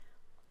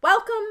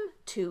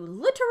to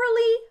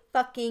literally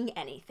fucking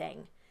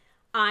anything.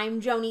 I'm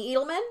Joni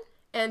Edelman.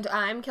 And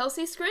I'm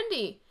Kelsey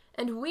Scrindy.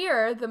 And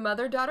we're the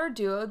mother-daughter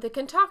duo that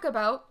can talk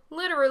about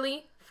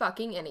literally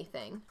fucking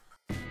anything.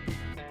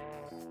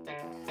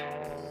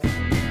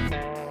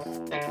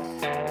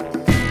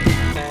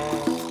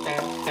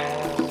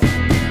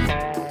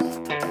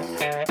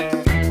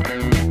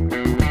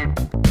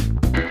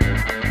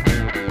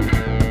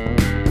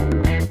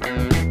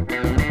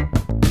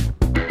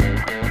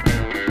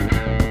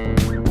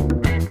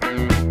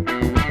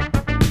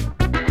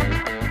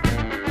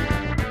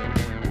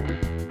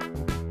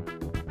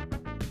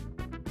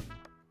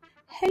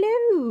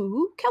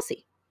 Hello,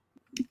 Kelsey.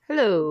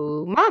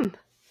 Hello, Mom.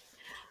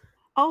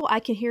 Oh, I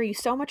can hear you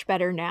so much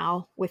better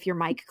now with your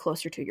mic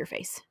closer to your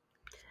face.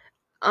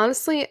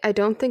 Honestly, I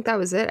don't think that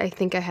was it. I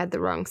think I had the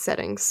wrong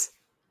settings.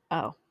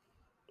 Oh.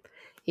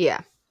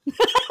 Yeah.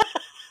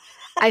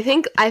 I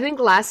think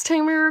last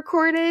time we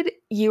recorded,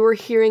 you were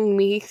hearing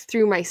me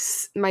through my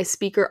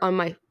speaker on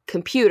my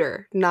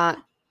computer, not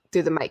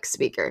through the mic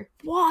speaker.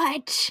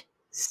 What?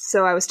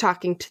 So I was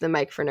talking to the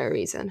mic for no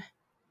reason.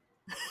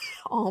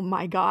 Oh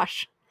my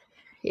gosh.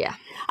 Yeah.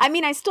 I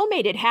mean, I still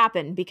made it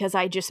happen because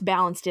I just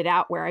balanced it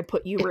out where I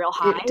put you real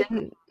high. It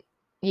didn't.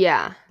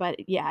 Yeah.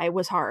 But yeah, it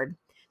was hard.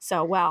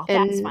 So, well,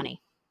 And that's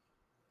funny.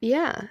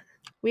 Yeah.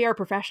 We are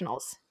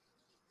professionals.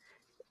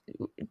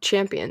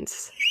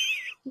 Champions.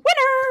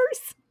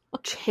 Winners!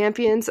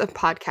 Champions of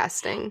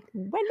podcasting.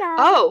 Winners!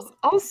 Oh,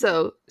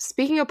 also,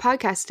 speaking of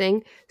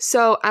podcasting,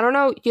 so I don't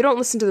know, you don't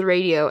listen to the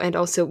radio, and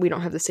also we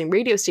don't have the same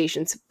radio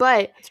stations,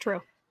 but That's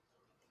true.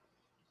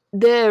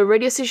 the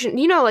radio station,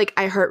 you know, like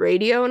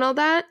iHeartRadio and all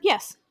that?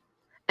 Yes.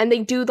 And they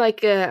do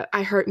like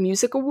iHeart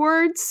Music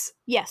Awards.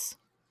 Yes.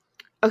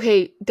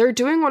 Okay, they're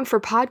doing one for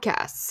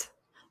podcasts.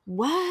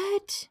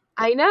 What?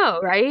 I know,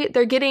 right?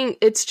 They're getting,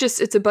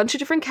 it's a bunch of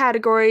different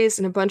categories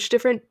and a bunch of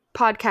different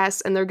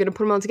podcasts, and they're going to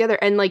put them all together.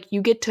 And like,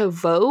 you get to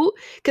vote,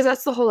 because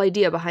that's the whole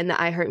idea behind the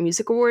iHeart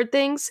Music Award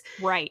things.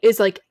 Right. Is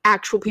like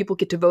actual people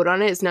get to vote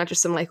on it. It's not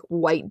just some like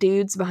white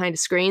dudes behind a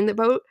screen that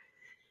vote.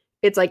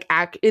 It's like,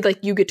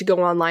 you get to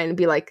go online and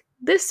be like,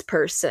 this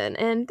person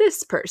and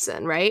this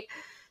person, right?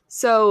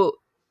 So.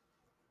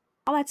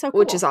 Oh, that's so cool.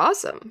 Which is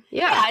awesome.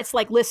 Yeah. It's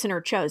like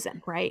listener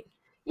chosen, right?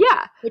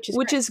 Yeah.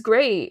 Which is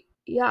great.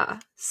 Yeah.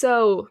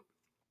 So,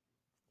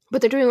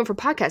 but they're doing one for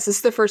podcasts. This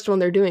is the first one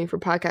they're doing for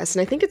podcasts.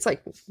 And I think it's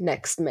like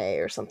next May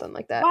or something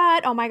like that.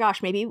 What? Oh my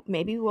gosh. Maybe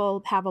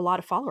we'll have a lot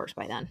of followers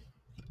by then.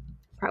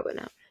 Probably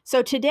not.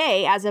 So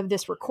today, as of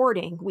this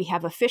recording, we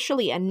have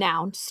officially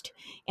announced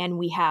and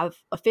we have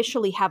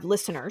officially have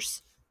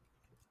listeners.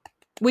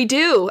 We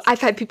do.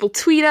 I've had people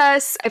tweet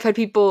us. I've had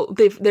people,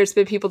 there's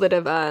been people that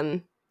have,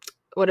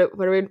 what are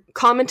we,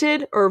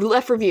 commented or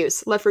left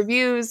reviews.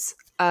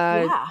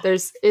 Yeah.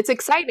 It's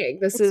exciting.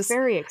 It's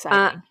very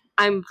exciting.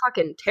 I'm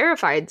fucking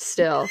terrified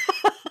still.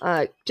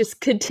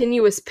 Just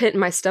continuous pit in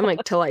my stomach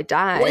till I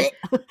die,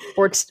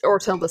 or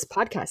till this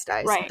podcast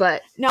dies. Right.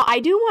 But no, I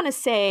do want to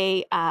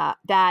say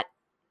that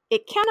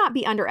it cannot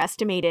be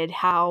underestimated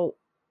how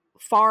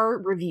far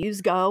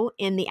reviews go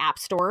in the App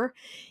Store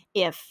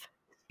if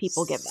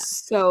people give them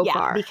so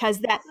far, because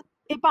that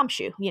it bumps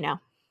you. You know,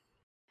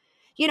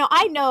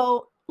 I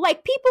know.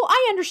 Like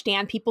I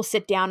understand people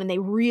sit down and they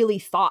really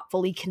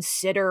thoughtfully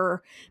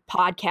consider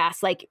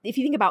podcasts. Like if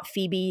you think about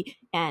Phoebe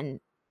and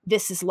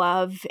This Is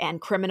Love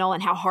and Criminal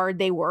and how hard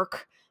they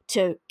work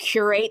to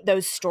curate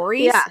those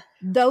stories. Yeah.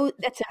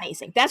 That's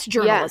amazing. That's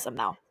journalism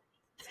though.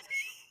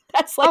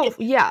 That's like,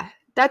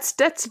 that's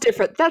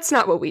different. That's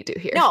not what we do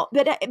here. No,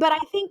 but I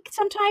think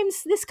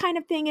sometimes this kind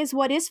of thing is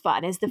what is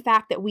fun, is the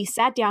fact that we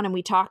sat down and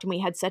we talked and we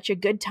had such a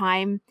good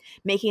time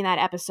making that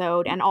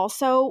episode. And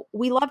also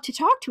we love to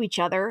talk to each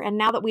other. And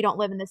now that we don't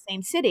live in the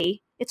same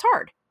city, it's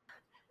hard.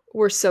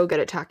 We're so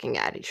good at talking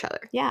at each other.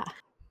 Yeah.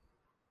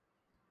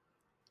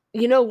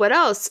 You know what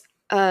else?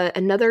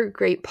 Another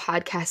great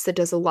podcast that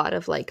does a lot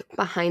of like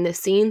behind the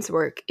scenes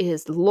work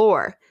is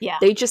Lore. Yeah.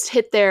 They just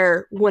hit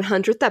their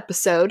 100th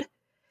episode.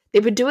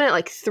 They've been doing it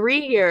like 3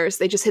 years.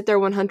 They just hit their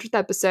 100th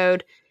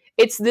episode.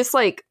 It's this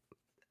like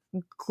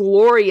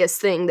glorious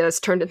thing that has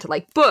turned into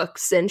like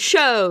books and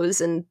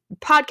shows and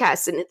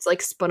podcasts, and it's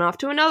like spun off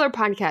to another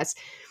podcast,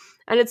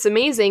 and it's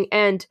amazing.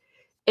 And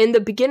in the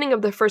beginning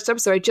of the first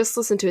episode, I just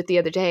listened to it the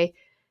other day.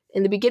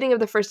 In the beginning of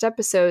the first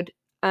episode,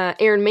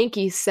 Aaron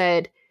Mahnke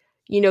said,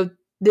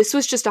 this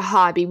was just a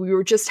hobby. We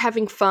were just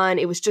having fun.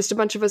 It was just a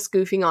bunch of us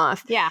goofing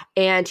off. Yeah.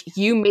 And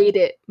you made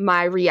it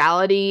my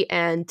reality.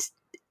 And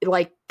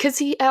like, because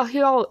he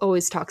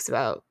always talks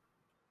about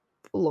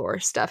lore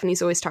stuff, and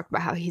he's always talked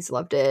about how he's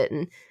loved it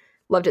and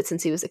loved it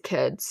since he was a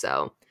kid.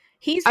 So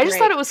I just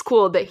thought it was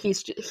cool that he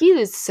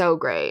is so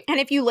great. And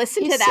if you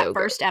listen to that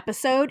first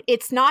episode,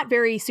 it's not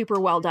very super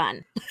well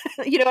done.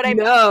 You know what I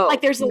mean? No,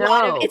 like there's a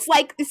lot of,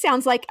 it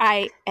sounds like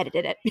I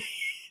edited it.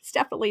 It's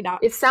definitely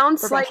not. It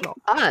sounds like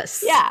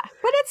us. Yeah,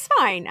 but it's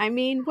fine. I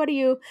mean, what do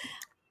you?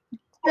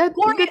 The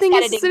good thing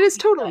is it is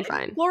totally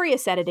fine.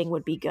 Glorious editing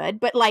would be good,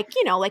 but like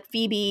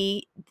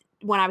Phoebe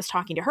when I was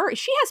talking to her,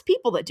 she has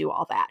people that do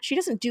all that. She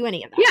doesn't do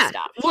any of that Yeah.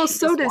 stuff. Well, She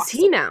so just does walks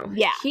he away. now.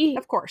 Yeah,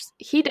 of course.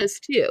 He does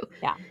too.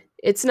 Yeah.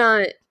 It's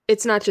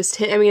not just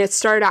him. I mean, it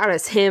started out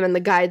as him and the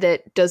guy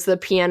that does the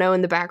piano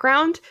in the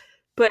background,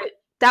 but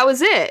that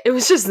was it. It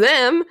was just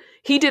them.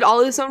 He did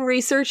all his own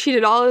research. He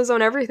did all his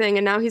own everything.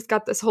 And now he's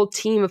got this whole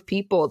team of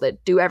people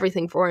that do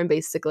everything for him,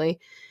 basically.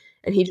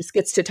 And he just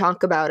gets to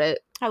talk about it.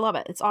 I love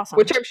it. It's awesome.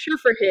 Which I'm sure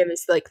for him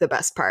is like the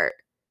best part.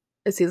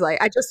 Is he's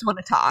like, I just want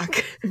to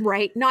talk.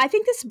 Right. No, I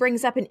think this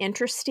brings up an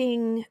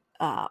interesting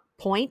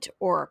point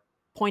or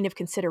point of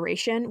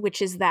consideration,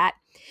 which is that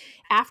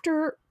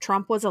after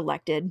Trump was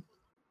elected,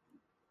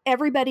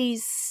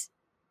 everybody's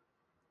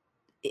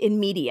in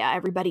media,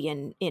 everybody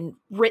in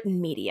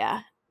written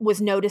media was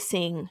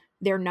noticing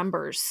their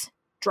numbers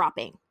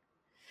dropping.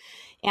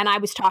 And I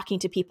was talking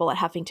to people at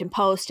Huffington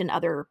Post and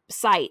other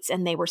sites,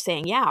 and they were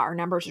saying, yeah, our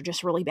numbers are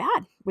just really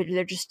bad.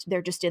 They're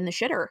just in the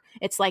shitter.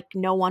 It's like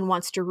no one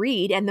wants to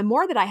read. And the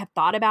more that I have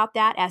thought about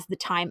that as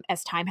time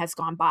has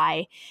gone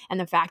by, and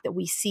the fact that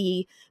we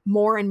see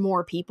more and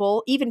more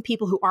people, even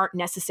people who aren't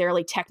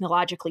necessarily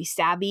technologically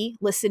savvy,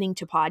 listening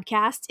to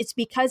podcasts, it's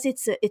because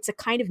it's a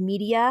kind of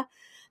media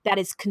that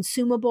is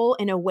consumable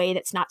in a way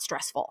that's not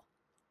stressful.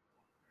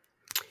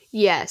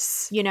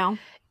 Yes. You know?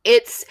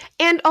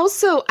 And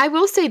also, I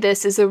will say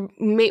this is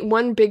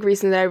one big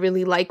reason that I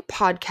really like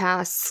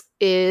podcasts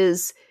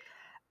is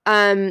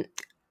I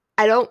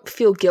don't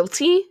feel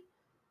guilty,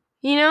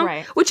 you know?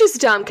 Right. Which is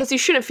dumb because you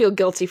shouldn't feel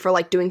guilty for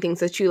like doing things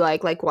that you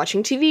like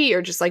watching TV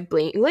or just like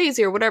being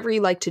lazy or whatever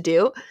you like to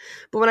do.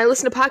 But when I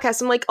listen to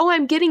podcasts, I'm like, oh,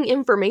 I'm getting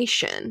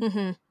information.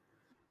 Mm-hmm.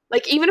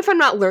 Like, even if I'm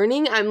not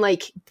learning, I'm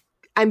like,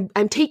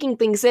 I'm taking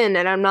things in,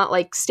 and I'm not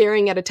like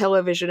staring at a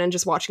television and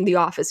just watching The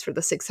Office for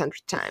the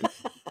 600th time.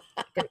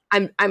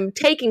 I'm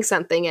taking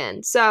something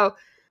in. So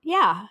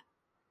yeah,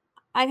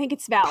 I think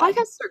it's valid.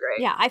 Podcasts are great.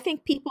 Yeah, I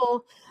think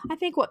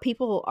what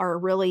people are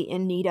really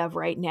in need of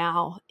right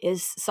now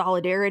is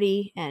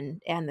solidarity and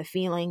the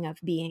feeling of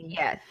being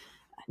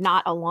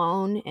not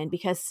alone. And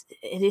because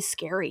it is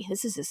scary,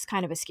 this is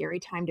kind of a scary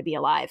time to be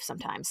alive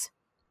sometimes.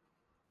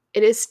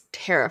 It is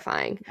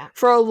terrifying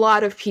for a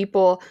lot of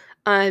people,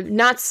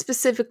 not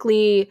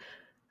specifically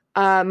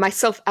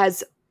myself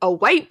as a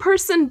white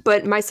person,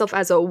 but myself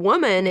as a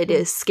woman, it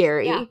is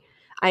scary. Yeah.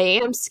 I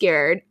am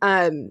scared.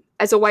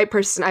 As a white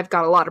person, I've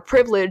got a lot of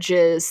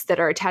privileges that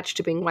are attached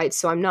to being white,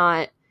 so I'm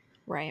not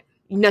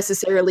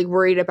necessarily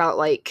worried about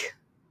like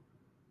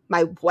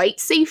my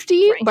white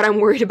safety, but I'm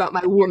worried about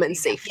my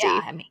woman's safety.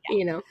 Yeah, I mean,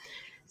 you know.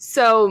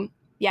 So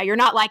yeah, you're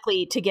not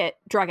likely to get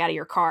drug out of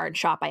your car and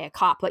shot by a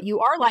cop, but you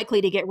are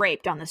likely to get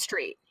raped on the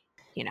street.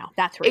 You know,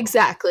 that's real.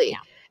 Exactly. Yeah.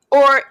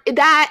 Or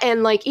that,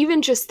 and like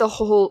even just the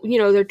whole, you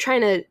know, they're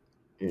trying.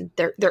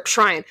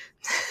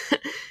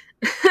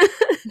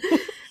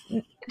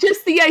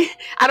 Just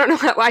I don't know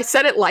how I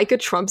said it like a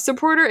Trump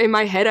supporter. In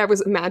my head, I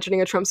was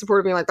imagining a Trump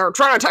supporter being like, they're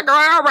trying to take away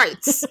our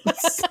rights.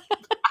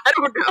 I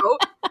don't know.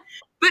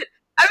 But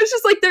I was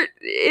just like,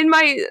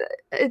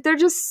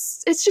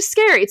 it's just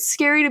scary. It's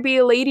scary to be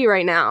a lady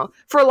right now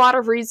for a lot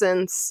of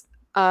reasons,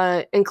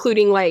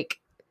 including like,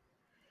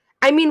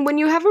 I mean, when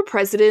you have a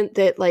president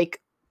that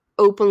like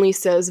openly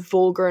says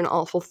vulgar and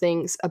awful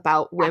things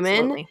about women,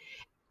 absolutely.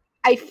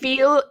 I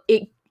feel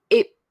it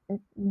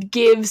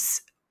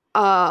gives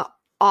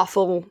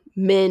awful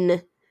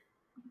men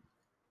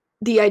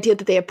the idea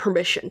that they have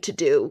permission to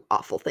do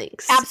awful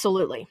things.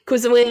 Absolutely.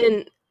 Because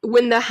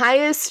when the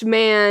highest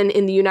man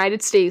in the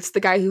United States, the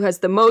guy who has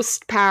the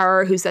most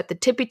power, who's at the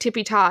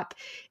tippy top,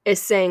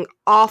 is saying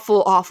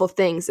awful, awful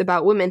things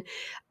about women,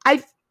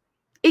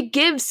 it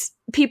gives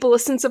people a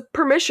sense of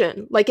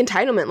permission, like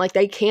entitlement, like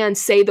they can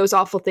say those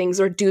awful things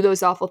or do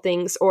those awful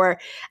things or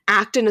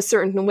act in a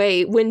certain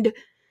way when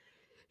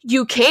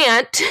you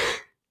can't.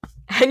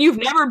 And you've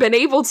never been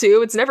able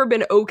to. It's never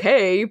been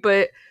okay,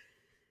 but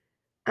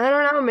I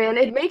don't know, man.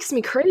 It makes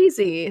me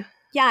crazy.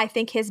 Yeah, I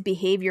think his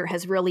behavior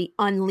has really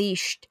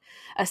unleashed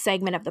a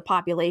segment of the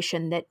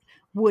population that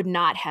would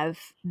not have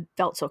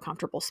felt so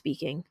comfortable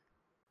speaking.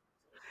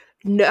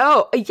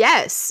 No,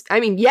 yes. I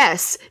mean,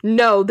 yes.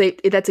 No,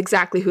 that's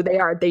exactly who they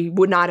are. They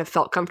would not have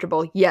felt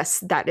comfortable.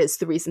 Yes, that is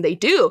the reason they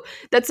do.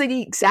 That's like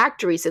the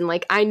exact reason.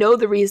 Like, I know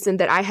the reason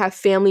that I have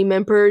family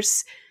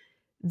members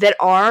that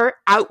are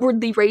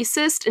outwardly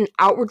racist and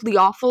outwardly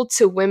awful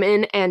to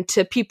women and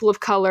to people of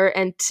color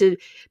and to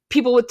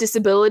people with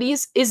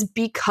disabilities is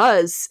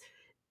because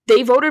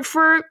they voted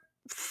for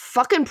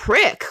fucking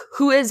prick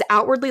who is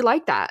outwardly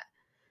like that.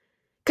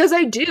 Because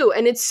I do,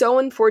 and it's so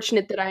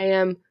unfortunate that I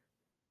am.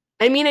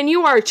 I mean, and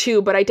you are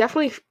too, but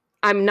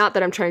I'm not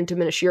that I'm trying to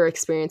diminish your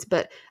experience,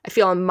 but I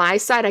feel on my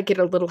side I get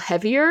a little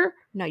heavier.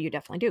 No, you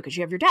definitely do, because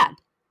you have your dad.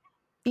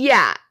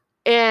 Yeah,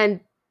 and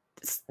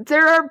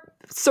there are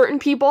certain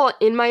people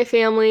in my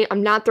family,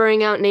 I'm not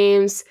throwing out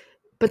names,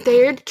 but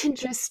they can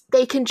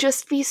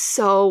just be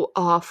so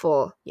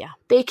awful. Yeah.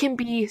 They can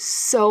be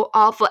so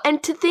awful.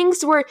 And to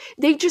things where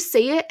they just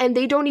say it and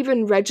they don't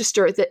even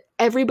register that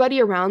everybody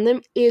around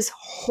them is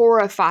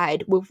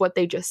horrified with what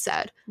they just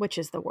said. Which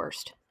is the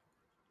worst.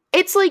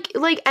 It's like,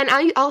 and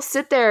I'll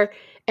sit there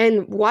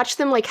and watch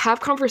them like have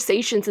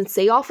conversations and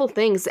say awful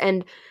things.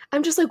 And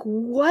I'm just like,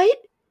 what?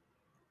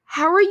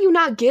 How are you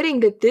not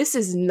getting that this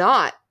is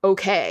not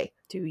okay?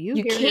 Do you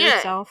You hear can't.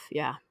 yourself?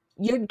 Yeah.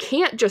 You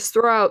can't just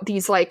throw out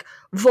these like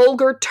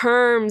vulgar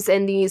terms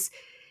and these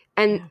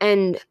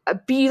and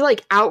be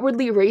like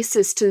outwardly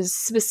racist to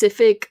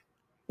specific,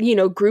 you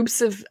know,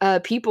 groups of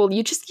people.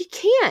 You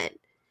can't.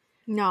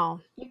 No.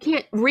 You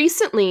can't.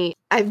 Recently,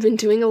 I've been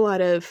doing a lot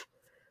of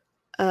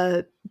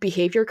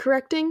behavior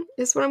correcting,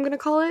 is what I'm going to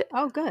call it.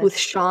 Oh, good. With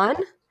Sean.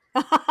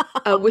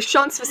 With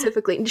Sean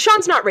specifically.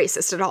 Sean's not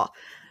racist at all.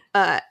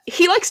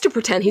 He likes to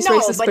pretend he's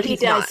racist, but he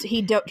he's does.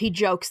 not. He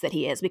jokes that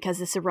he is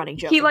because it's a running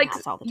joke. He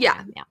likes, all the yeah,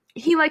 time. Yeah.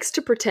 he likes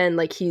to pretend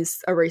like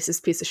he's a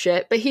racist piece of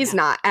shit, but he's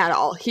not at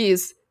all.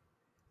 He's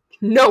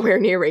nowhere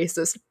near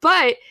racist.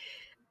 But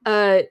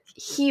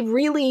he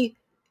really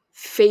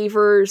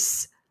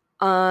favors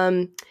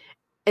an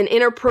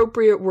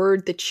inappropriate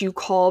word that you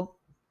call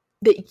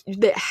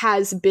that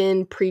has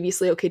been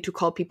previously okay to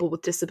call people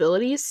with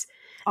disabilities.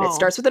 And it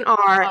starts with an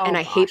R, and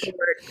I hate the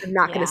word. I'm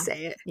not going to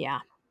say it. Yeah.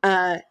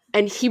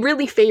 And he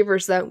really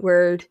favors that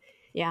word.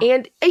 Yeah.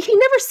 And he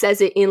never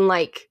says it in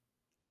like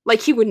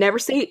he would never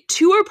say it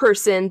to a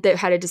person that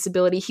had a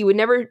disability. He would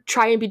never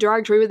try and be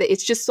derogatory with it.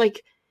 It's just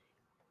like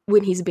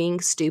when he's being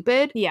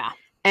stupid. Yeah.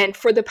 And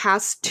for the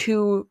past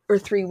 2 or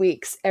 3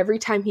 weeks, every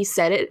time he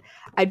said it,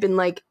 I'd been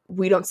like,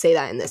 we don't say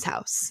that in this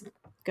house.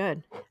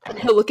 Good. And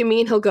he'll look at me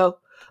and he'll go,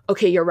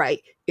 okay, you're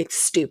right. It's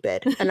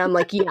stupid. And I'm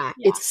like, yeah,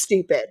 it's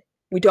stupid.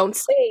 I'm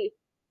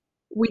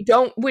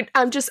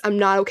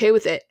not okay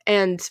with it.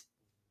 And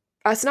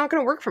it's not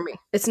going to work for me.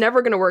 It's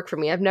never going to work for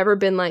me. I've never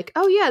been like,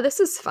 oh yeah, this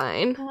is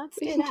fine. Well, let's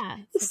do that.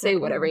 Say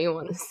whatever you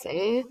want to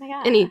say. Oh my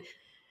God.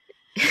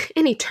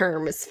 Any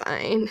term is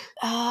fine.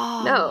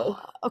 No.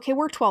 Okay,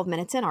 we're 12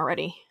 minutes in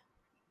already.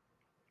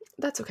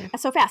 That's okay.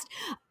 That's so fast.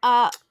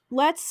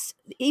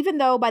 Even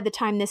though by the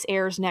time this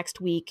airs next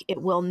week,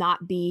 it will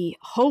not be,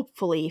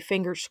 hopefully,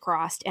 fingers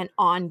crossed, an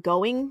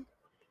ongoing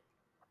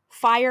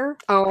fire.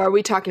 Oh, are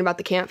we talking about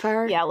the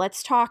campfire? Yeah,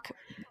 let's talk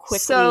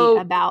quickly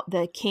about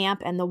the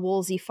camp and the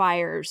Woolsey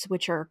fires,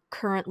 which are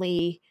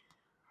currently,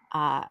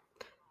 the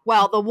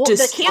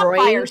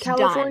campfire's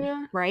California?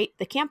 done, right?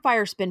 The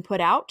campfire's been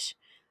put out,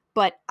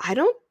 but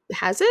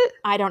has it?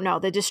 I don't know.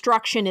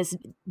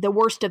 The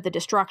worst of the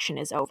destruction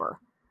is over.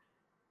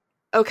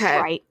 Okay.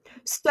 Right.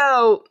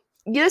 So,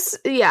 yes,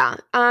 yeah.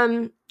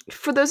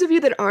 For those of you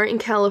that aren't in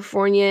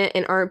California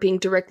and aren't being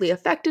directly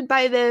affected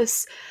by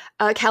this,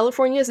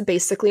 California is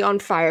basically on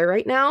fire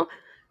right now.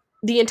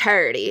 The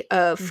entirety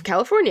of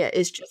California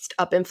is just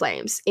up in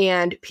flames,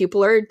 and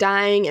people are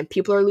dying, and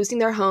people are losing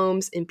their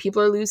homes, and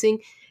people are losing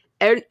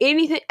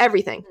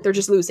everything. They're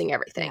just losing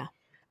everything.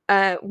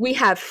 Yeah. We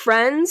have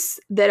friends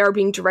that are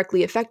being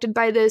directly affected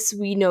by this.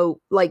 We know,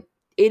 like,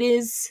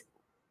 it's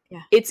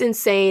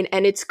insane,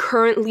 and it's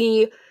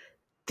currently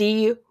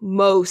the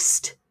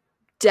most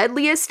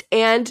deadliest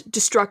and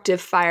destructive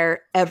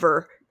fire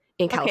ever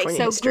in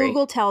California history.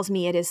 Google tells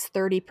me it is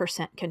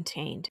 30%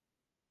 contained.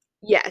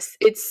 Yes,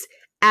 it's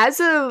as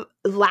of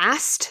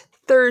last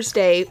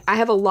Thursday. I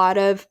have a lot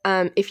of,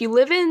 if you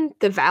live in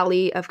the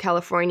Valley of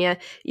California,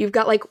 you've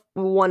got like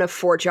one of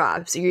 4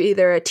 jobs. You're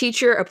either a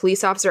teacher, a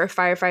police officer, a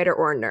firefighter,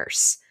 or a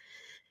nurse.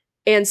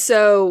 And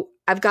so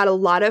I've got a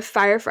lot of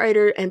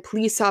firefighter and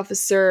police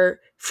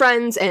officer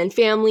friends and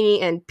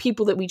family and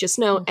people that we just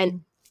know,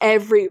 and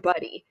every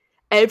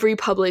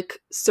public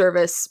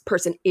service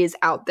person is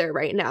out there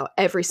right now,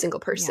 every single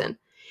person.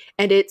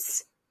 Yeah. And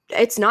it's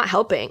not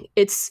helping.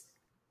 It's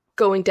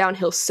going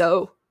downhill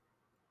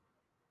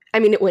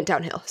it went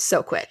downhill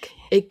so quick.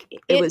 It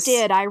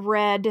did.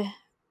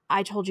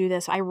 I told you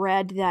this. I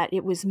read that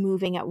it was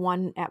moving at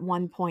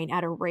one point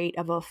at a rate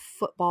of a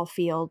football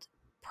field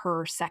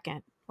per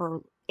second,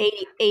 or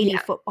 80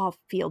 football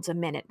fields a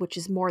minute, which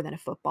is more than a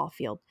football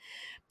field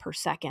per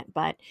second.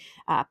 But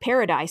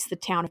Paradise, the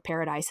town of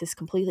Paradise, is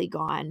completely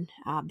gone.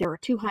 There are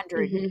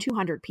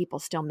 200 people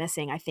still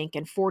missing, I think,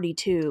 and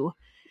 42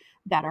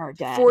 that are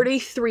dead.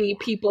 43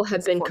 people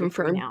have been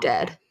confirmed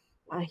dead.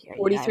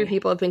 43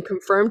 people have been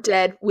confirmed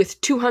dead,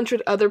 with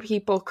 200 other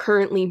people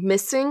currently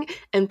missing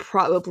and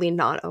probably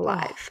not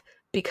alive,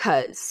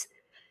 because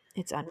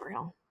it's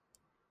unreal.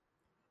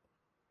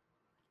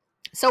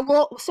 So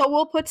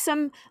we'll put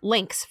some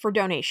links for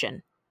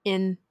donation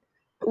in.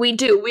 We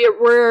do.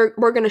 We're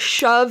going to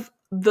shove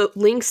the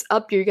links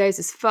up your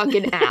guys'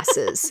 fucking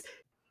asses.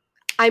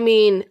 I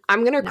mean,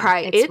 I'm going to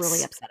cry. It's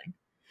really upsetting.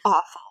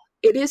 Awful.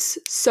 It is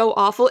so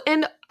awful.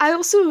 And I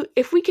also,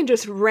 if we can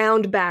just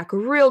round back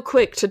real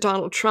quick to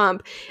Donald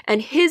Trump,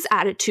 and his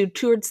attitude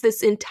towards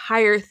this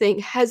entire thing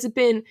has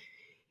been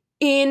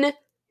insane.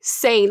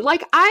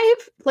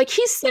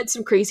 He's said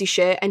some crazy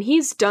shit, and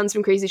he's done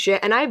some crazy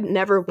shit, and I've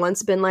never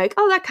once been like,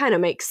 oh, that kind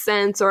of makes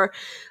sense, or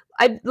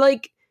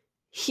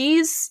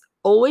he's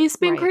always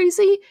been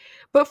crazy,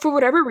 but for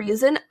whatever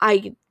reason,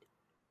 I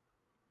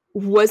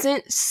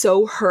wasn't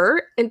so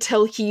hurt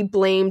until he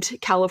blamed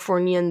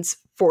Californians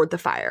for the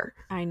fire.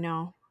 I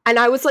know. And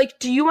I was like,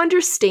 do you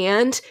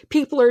understand?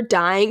 People are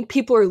dying.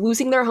 People are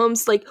losing their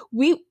homes. Like,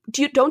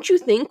 don't you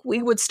think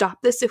we would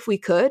stop this if we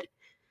could?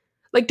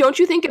 Like, don't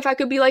you think if I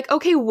could be like,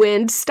 okay,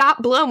 wind,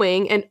 stop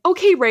blowing, and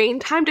okay, rain,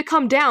 time to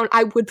come down,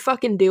 I would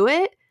fucking do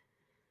it?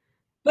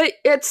 But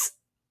it's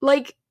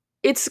like,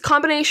 it's a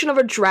combination of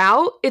a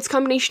drought. It's a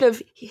combination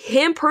of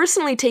him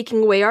personally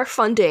taking away our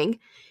funding.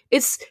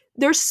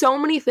 There's so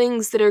many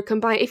things that are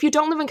combined. If you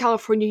don't live in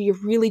California, you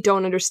really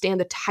don't understand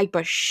the type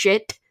of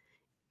shit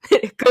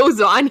that goes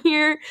on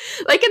here.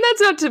 Like, and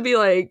that's not to be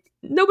like,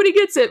 nobody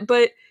gets it,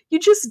 but you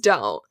just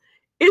don't.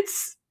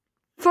 It's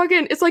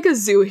like a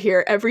zoo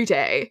here every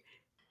day.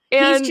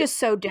 And he's just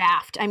so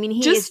daft. I mean,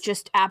 he is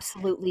just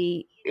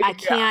absolutely, I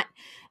can't,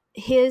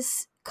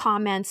 his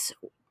comments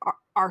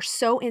are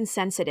so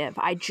insensitive.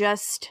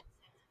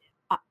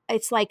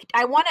 It's like,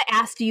 I want to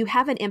ask, do you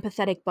have an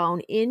empathetic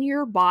bone in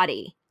your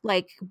body?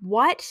 Like,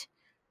 what?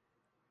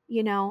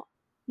 You know,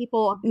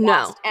 people have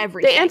lost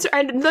everything.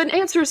 The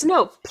answer is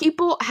no.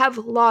 People have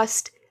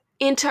lost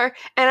and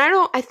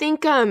I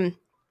think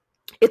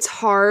it's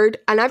hard,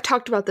 and I've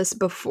talked about this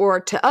before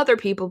to other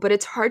people, but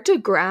it's hard to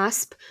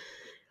grasp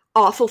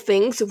awful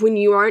things when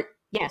you aren't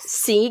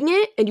seeing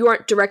it and you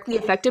aren't directly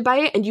affected by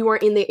it and you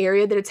aren't in the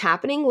area that it's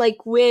happening.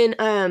 Like when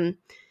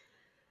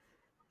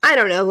I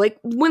don't know, like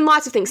when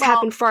lots of things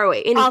happen far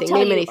away,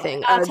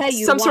 anything. I'll tell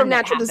you some sort of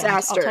natural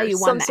disaster. I'll tell you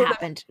one that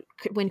happened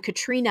when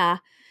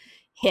Katrina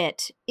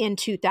hit in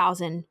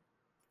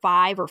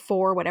 2005 or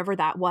 4, whatever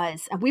that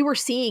was. And we were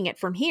seeing it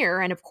from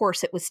here. And of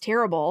course it was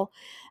terrible.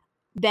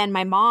 Then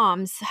my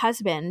mom's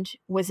husband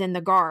was in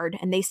the Guard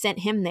and they sent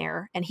him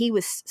there and he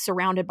was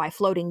surrounded by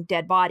floating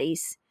dead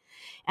bodies.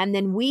 And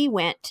then we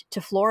went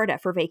to Florida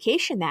for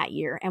vacation that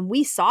year and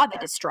we saw the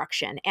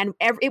destruction. And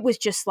it was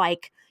just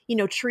like, you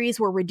know,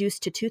 trees were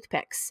reduced to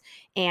toothpicks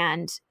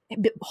and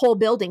whole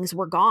buildings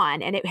were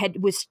gone. And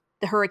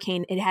the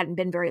hurricane, it hadn't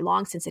been very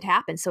long since it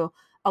happened. So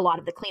a lot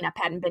of the cleanup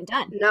hadn't been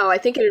done. No, I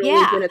think it had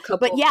only been a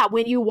couple. But yeah,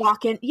 when you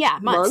walk in,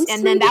 months.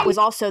 And then that was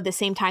also the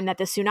same time that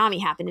the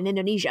tsunami happened in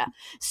Indonesia.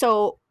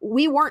 So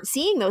we weren't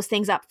seeing those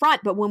things up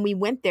front. But when we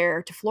went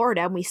there to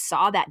Florida and we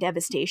saw that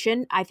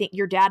devastation, I think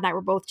your dad and I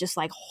were both just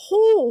like,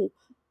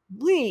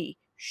 holy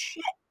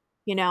shit,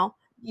 you know?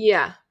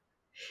 Yeah.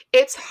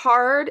 It's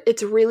hard.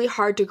 It's really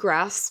hard to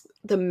grasp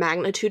the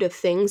magnitude of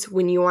things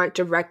when you aren't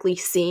directly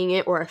seeing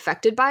it or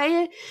affected by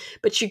it.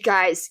 But you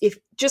guys, if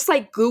just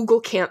like Google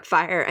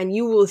campfire and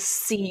you will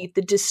see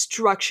the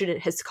destruction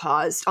it has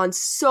caused on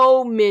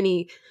so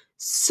many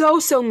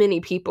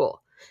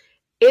people.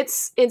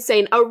 It's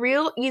insane. A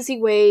real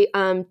easy way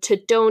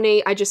to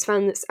donate. I just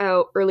found this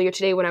out earlier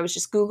today when I was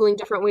just Googling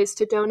different ways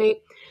to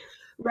donate.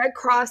 Red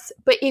Cross.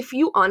 But if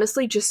you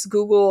honestly just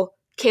Google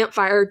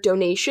campfire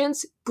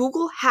donations,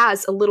 Google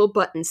has a little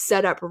button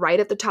set up right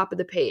at the top of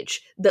the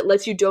page that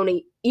lets you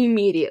donate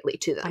immediately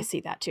to them. I see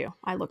that too.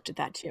 I looked at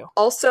that too.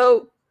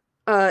 Also,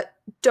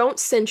 don't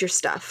send your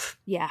stuff.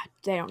 Yeah,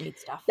 they don't need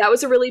stuff. That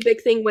was a really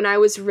big thing when I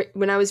was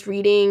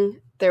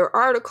reading their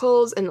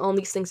articles and all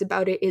these things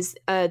about it is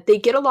they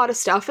get a lot of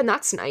stuff and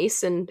that's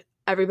nice and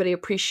everybody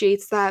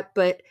appreciates that,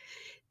 but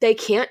they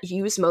can't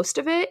use most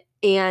of it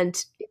and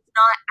it's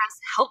not as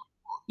helpful.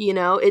 You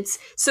know,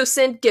 so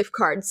send gift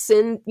cards,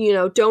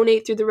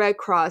 donate through the Red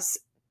Cross,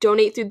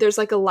 there's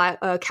like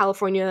a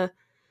California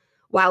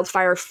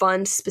wildfire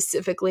fund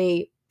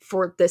specifically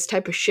for this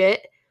type of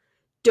shit.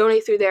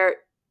 Donate through there.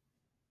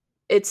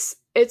 It's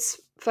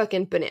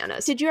fucking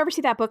bananas. Did you ever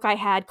see that book I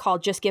had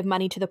called Just Give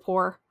Money to the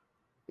Poor?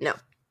 No.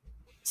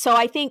 So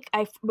I think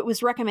it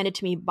was recommended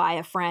to me by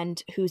a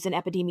friend who's an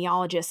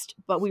epidemiologist,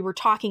 but we were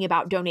talking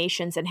about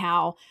donations and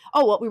how,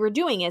 what we were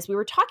doing is we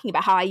were talking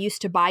about how I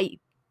used to buy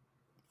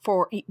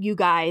for you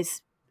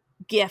guys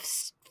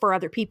gifts for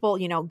other people,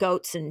 you know,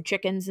 goats and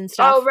chickens and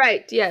stuff. Oh,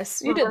 right.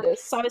 Yes, you did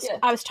this. So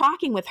I was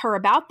talking with her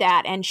about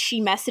that and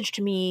she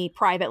messaged me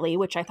privately,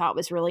 which I thought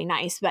was really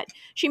nice, but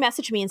she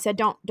messaged me and said,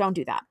 don't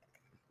do that.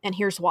 And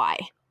here's why.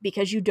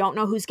 Because you don't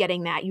know who's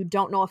getting that. You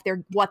don't know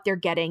what they're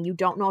getting. You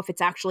don't know if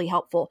it's actually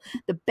helpful.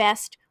 The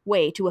best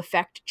way to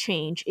affect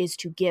change is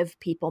to give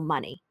people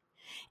money.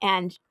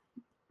 And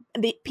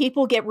the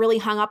people get really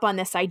hung up on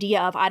this idea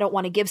of I don't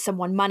want to give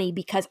someone money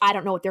because I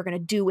don't know what they're going to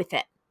do with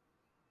it.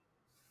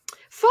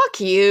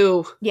 Fuck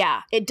you.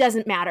 Yeah, it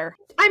doesn't matter.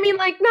 I mean,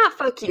 like, not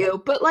fuck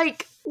you, but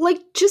like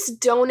just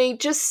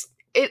donate.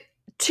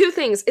 Two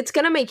things. It's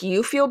going to make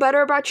you feel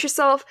better about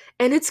yourself,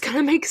 and it's going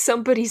to make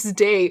somebody's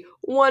day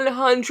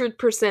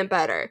 100%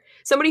 better.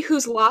 Somebody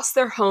who's lost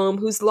their home,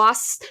 who's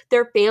lost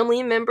their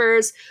family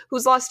members,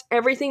 who's lost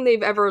everything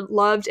they've ever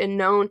loved and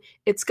known,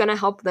 it's going to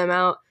help them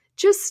out.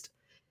 Just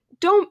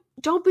don't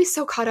be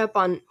so caught up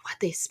on what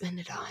they spend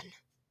it on.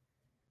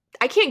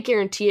 I can't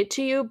guarantee it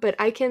to you, but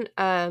I can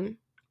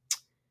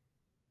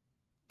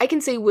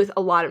say with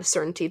a lot of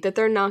certainty that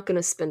they're not going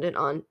to spend it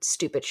on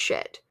stupid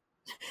shit.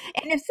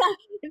 And if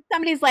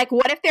somebody's like,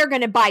 what if they're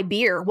going to buy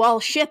beer? Well,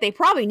 shit, they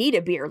probably need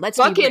a beer. Let's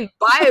fucking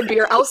buy a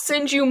beer. I'll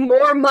send you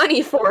more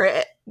money for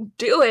it.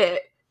 Do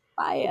it.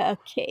 Buy a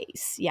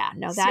case. Yeah,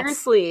 no,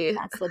 Seriously.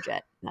 that's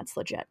legit. That's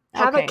legit.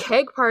 Have a Okay.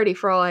 keg party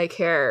for all I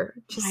care.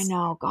 I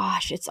know,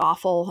 gosh, it's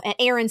awful. And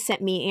Erin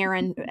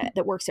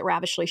that works at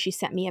Ravishly, she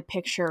sent me a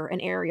picture,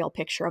 an aerial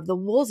picture of the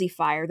Woolsey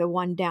fire, the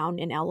one down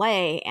in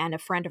LA, and a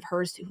friend of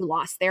hers who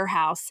lost their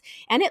house.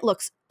 And it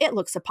looks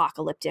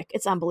apocalyptic.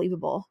 It's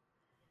unbelievable.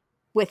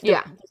 With the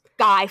Yeah.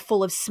 sky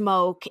full of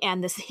smoke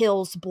and this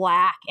hill's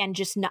black and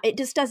it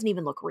just doesn't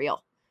even look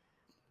real.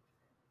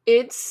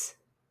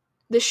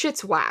 The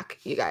shit's whack,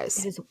 you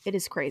guys. It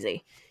is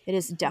crazy. It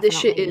is definitely. This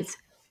shit is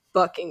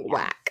fucking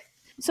whack.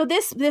 So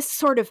this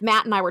sort of,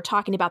 Matt and I were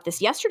talking about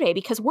this yesterday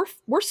because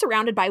we're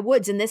surrounded by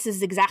woods, and this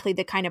is exactly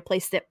the kind of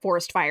place that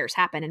forest fires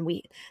happen. And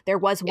there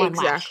was one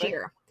last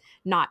year,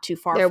 not too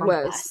far from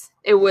us.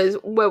 It was,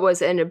 what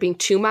was it, ended up being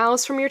 2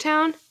 miles from your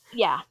town?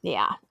 Yeah.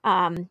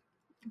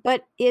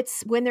 But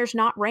it's when there's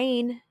not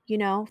rain,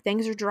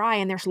 things are dry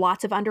and there's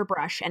lots of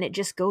underbrush, and it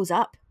just goes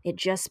up. It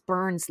just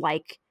burns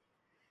like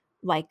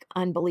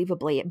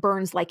unbelievably. It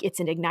burns like it's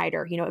an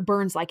igniter. It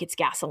burns like it's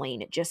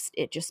gasoline.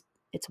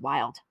 It's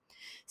wild.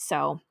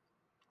 So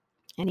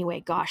anyway,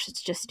 gosh,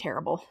 it's just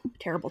terrible.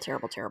 Terrible,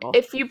 terrible, terrible.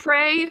 If you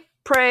pray.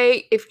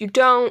 If you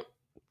don't,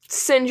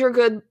 send your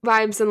good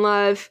vibes and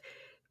love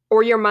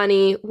or your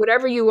money,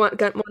 whatever you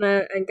want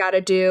and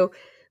gotta do.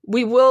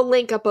 We will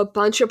link up a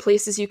bunch of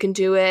places you can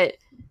do it.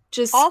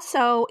 Just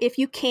also, if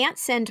you can't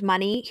send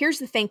money, here's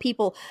the thing,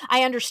 people,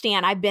 I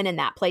understand, I've been in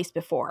that place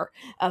before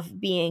of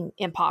being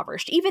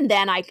impoverished. Even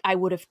then I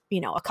would have,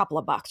 a couple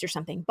of bucks or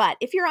something. But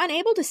if you're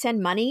unable to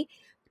send money,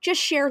 just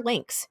share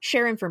links,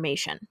 share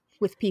information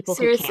with people.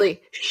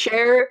 Seriously,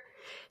 share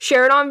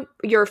it on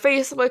your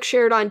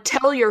Facebook,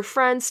 tell your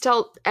friends,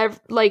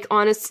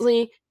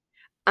 honestly,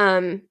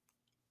 I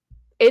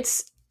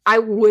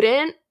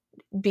wouldn't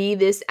be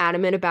this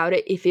adamant about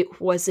it if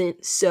it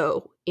wasn't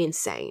so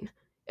insane.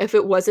 If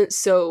it wasn't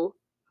so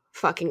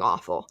fucking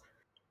awful.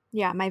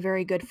 Yeah, my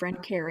very good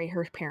friend Carrie,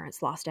 her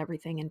parents lost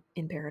everything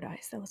in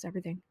Paradise. That was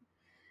everything.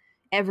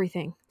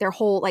 Everything. Their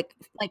whole like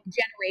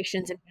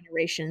generations and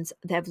generations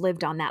that have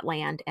lived on that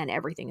land, and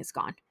everything is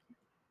gone.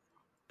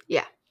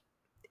 Yeah.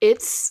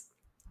 It's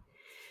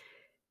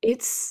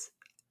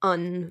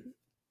unfucking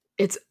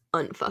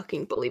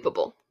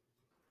believable.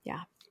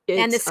 Yeah.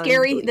 And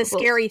the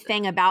scary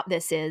thing about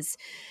this is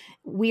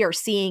we are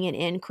seeing an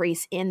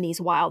increase in these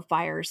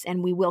wildfires,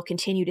 and we will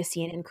continue to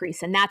see an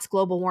increase, and that's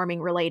global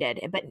warming related.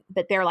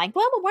 But they're like,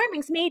 global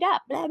warming's made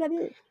up. Blah, blah,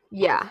 blah.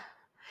 Yeah.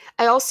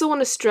 I also want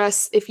to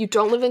stress, if you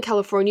don't live in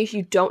California, if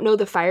you don't know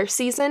the fire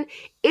season,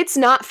 it's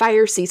not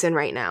fire season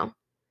right now.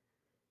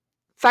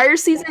 Fire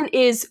season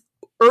is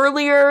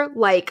earlier,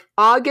 like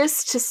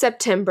August to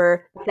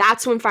September.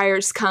 That's when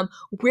fires come.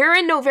 We're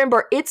in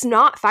November. It's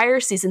not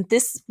fire season.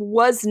 This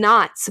was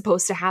not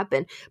supposed to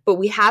happen. But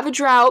we have a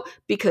drought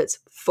because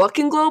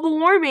fucking global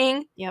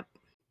warming. Yep.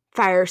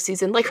 Fire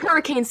season, like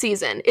hurricane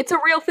season. It's a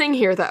real thing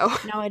here, though.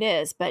 No, it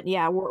is. But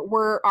yeah,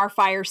 our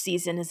fire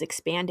season is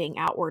expanding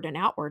outward and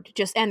outward.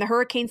 And the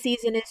hurricane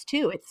season is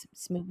too.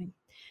 It's moving.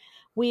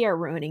 We are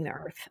ruining the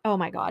earth. Oh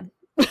my God.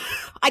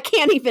 I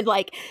can't even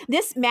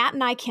this. Matt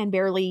and I can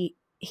barely.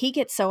 He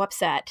gets so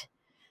upset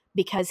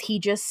because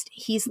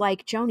he's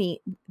like,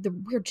 Joni,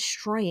 we're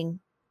destroying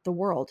the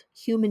world,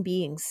 human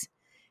beings.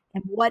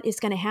 And what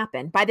is going to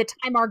happen by the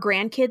time our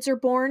grandkids are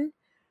born?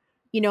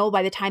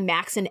 By the time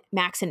Max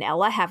and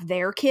Ella have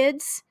their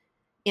kids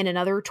in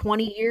another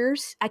 20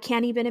 years, I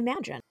can't even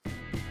imagine.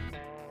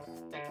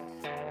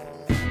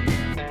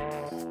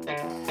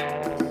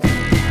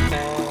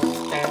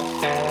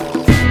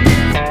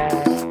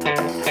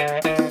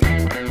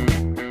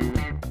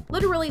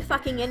 Literally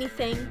Fucking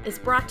Anything is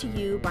brought to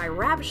you by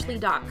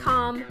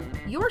Ravishly.com,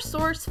 your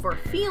source for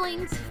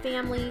feelings,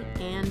 family,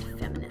 and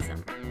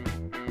feminism.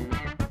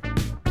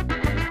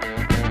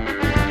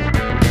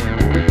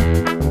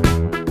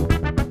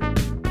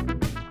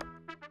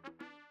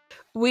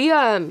 Me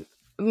and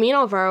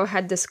Alvaro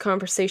had this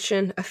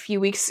conversation a few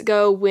weeks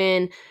ago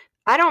when,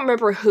 I don't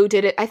remember who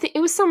did it. I think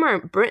it was somewhere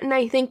in Britain,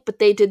 but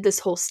they did this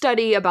whole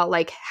study about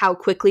how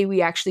quickly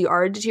we actually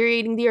are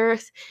deteriorating the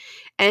earth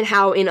and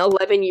how in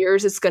 11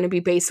 years it's going to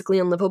be basically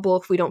unlivable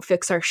if we don't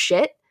fix our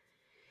shit.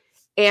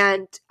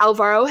 And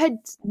Alvaro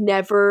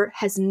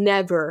has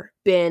never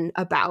been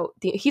about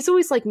he's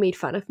always made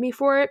fun of me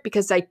for it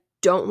because I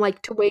don't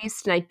like to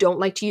waste and I don't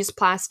like to use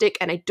plastic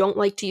and I don't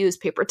like to use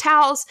paper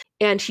towels.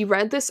 And he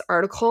read this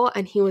article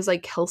and he was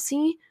like,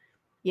 Kelsey,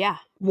 yeah,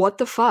 what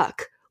the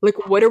fuck?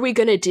 What are we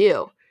gonna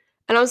do?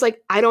 And I was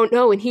like, I don't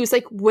know. And he was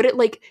like,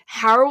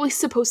 how are we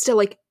supposed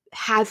to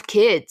have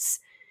kids?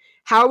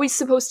 How are we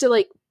supposed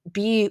to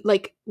be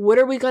what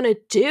are we gonna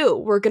do?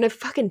 We're gonna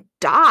fucking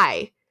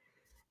die.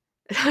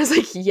 And I was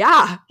like,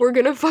 yeah, we're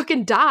gonna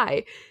fucking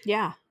die.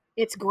 Yeah,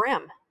 it's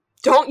grim.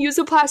 Don't use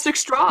a plastic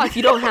straw if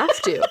you don't have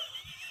to.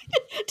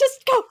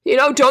 Just go.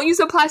 Don't use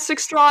a plastic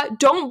straw.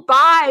 Don't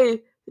buy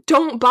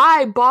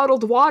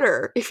bottled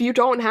water if you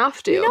don't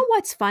have to. You know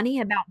what's funny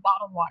about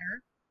bottled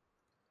water?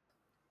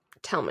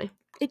 Tell me.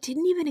 It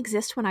didn't even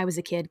exist when I was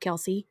a kid,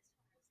 Kelsey.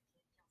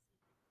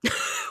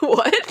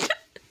 What?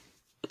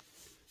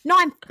 No,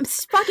 I'm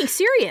fucking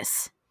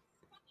serious.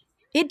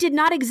 It did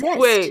not exist.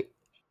 Wait.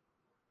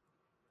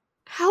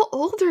 How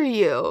old are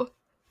you?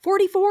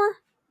 44?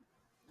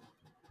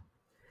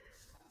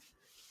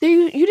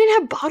 You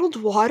didn't have bottled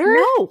water?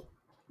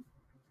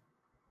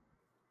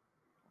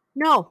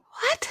 No.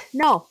 What?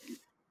 No.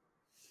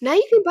 Now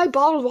you can buy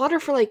bottled water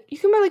for you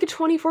can buy a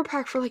 24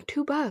 pack for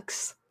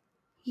 $2.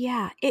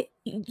 Yeah.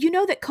 You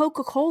know that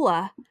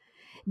Coca-Cola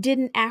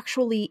didn't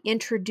actually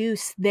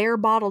introduce their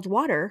bottled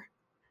water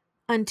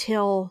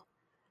until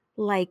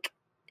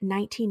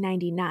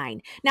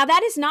 1999. Now,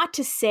 that is not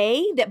to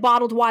say that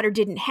bottled water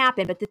didn't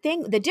happen, but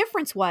the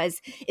difference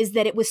is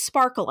that it was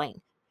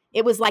sparkling.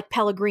 It was like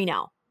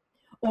Pellegrino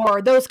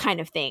or those kind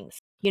of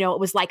things. It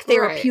was like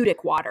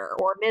therapeutic water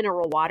or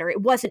mineral water.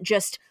 It wasn't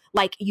just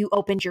like you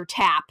opened your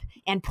tap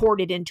and poured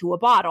it into a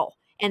bottle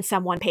and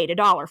someone paid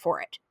 $1 for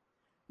it,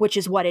 which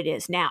is what it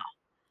is now.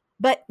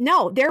 But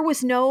no, there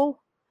was no,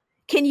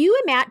 can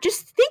you imagine?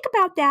 Just think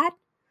about that.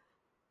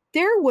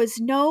 There was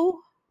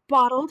no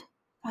bottled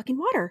fucking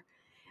water.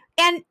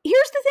 And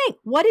here's the thing.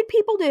 What did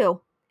people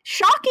do?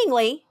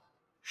 Shockingly.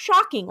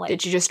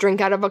 Did you just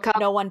drink out of a cup?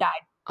 No one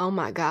died. Oh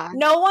my God.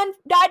 No one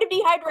died of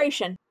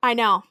dehydration. I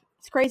know.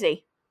 It's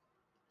crazy.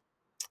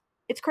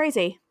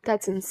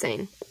 That's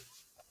insane.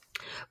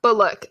 But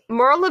look,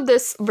 moral of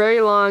this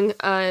very long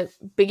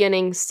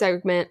beginning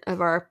segment of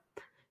our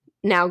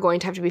now going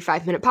to have to be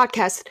 5-minute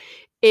podcast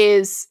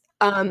is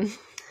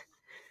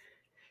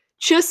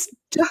just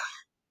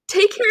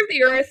take care of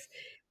the earth.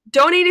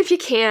 Donate if you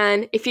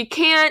can. If you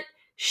can't,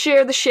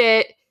 share the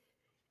shit.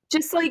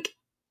 Just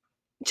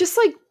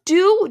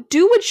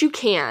do what you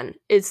can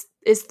is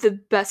the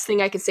best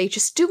thing I can say.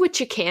 Just do what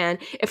you can.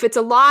 If it's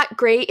a lot,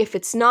 great. If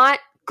it's not,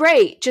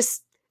 great.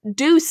 Just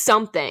do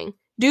something.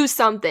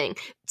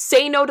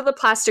 Say no to the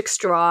plastic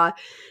straw.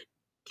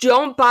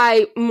 Don't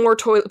buy more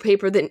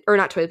paper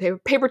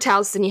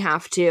towels than you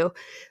have to.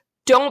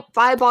 Don't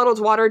buy bottled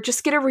water.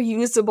 Just get a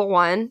reusable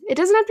one. It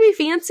doesn't have to be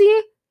fancy.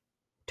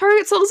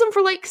 Target sells them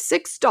for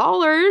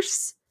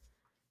 $6.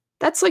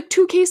 That's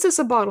 2 cases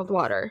of bottled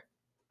water.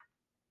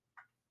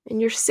 And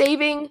you're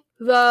saving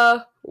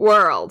the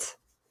world.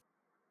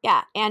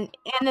 Yeah, and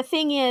the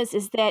thing is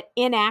that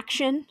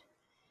inaction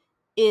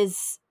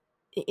is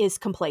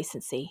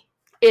complacency.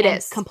 It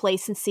is.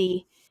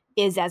 Complacency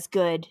is as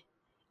good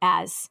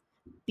as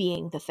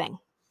being the thing.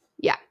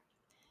 Yeah.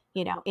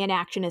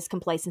 Inaction is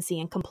complacency,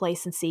 and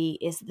complacency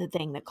is the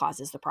thing that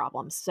causes the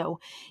problems. So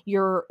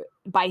you're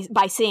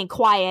by staying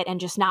quiet and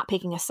just not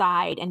picking a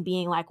side and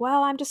being like,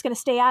 well, I'm just going to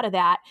stay out of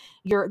that.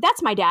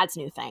 That's my dad's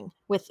new thing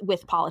with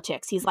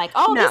politics. He's like,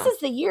 oh, no. This is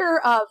the year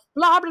of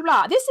blah, blah,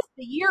 blah. This is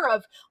the year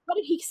of, what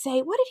did he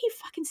say? What did he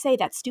fucking say?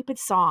 That stupid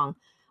song.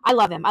 I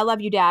love him. I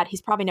love you, Dad.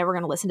 He's probably never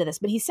going to listen to this,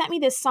 but he sent me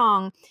this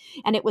song,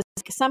 and it was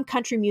some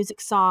country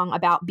music song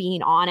about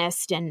being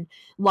honest and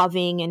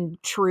loving and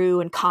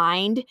true and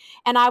kind.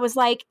 And I was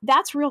like,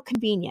 that's real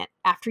convenient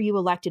after you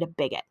elected a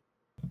bigot.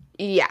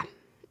 Yeah.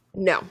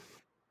 No.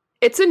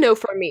 It's a no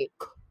for me.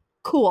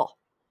 Cool.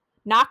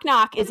 Knock,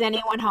 knock. Is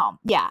anyone home?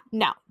 Yeah.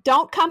 No.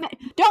 Don't come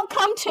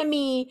to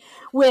me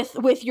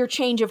with your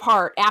change of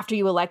heart after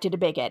you elected a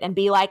bigot and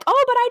be like,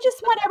 oh, but I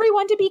just want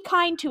everyone to be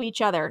kind to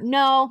each other.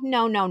 No.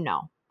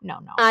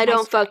 I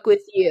don't fuck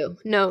with you.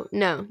 No.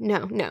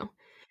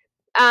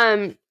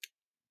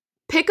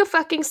 Pick a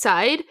fucking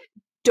side.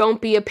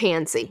 Don't be a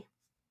pansy.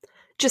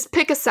 Just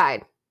pick a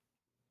side.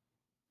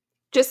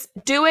 Just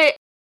do it.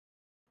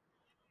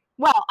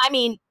 Well, I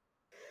mean,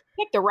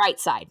 pick the right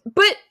side.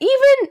 But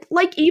even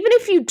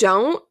if you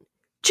don't,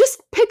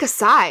 just pick a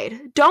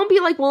side. Don't be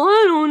like, well,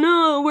 I don't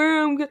know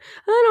I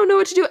don't know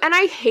what to do. And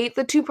I hate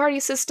the 2-party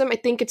system. I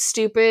think it's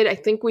stupid. I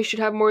think we should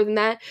have more than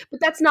that. But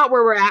that's not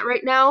where we're at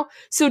right now.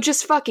 So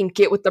just fucking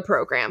get with the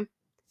program.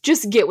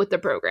 Just get with the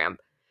program.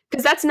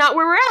 Because that's not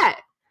where we're at.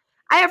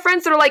 I have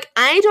friends that are like,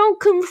 I don't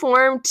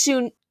conform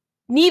to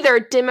neither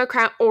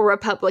Democrat or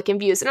Republican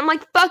views. And I'm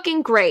like,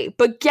 fucking great.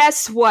 But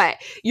guess what?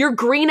 Your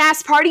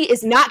green-ass party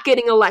is not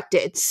getting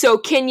elected. So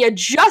can you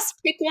just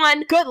pick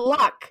one? Good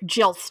luck,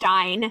 Jill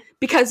Stein.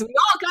 Because we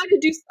all got to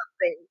do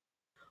something.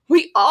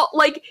 We all,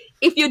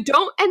 if you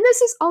don't, and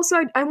this is also,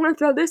 I want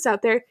to throw this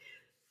out there.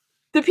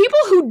 The people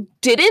who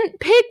didn't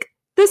pick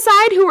the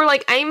side, who were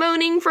like, I'm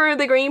voting for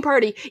the Green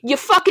Party, you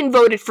fucking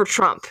voted for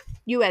Trump.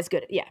 You as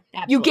good. Yeah,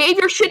 absolutely. You gave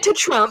your shit to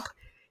Trump.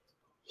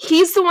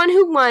 He's the one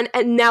who won,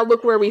 and now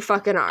look where we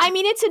fucking are. I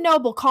mean, it's a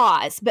noble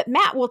cause, but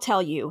Matt will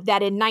tell you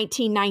that in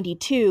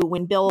 1992,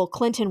 when Bill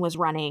Clinton was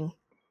running,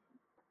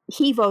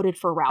 he voted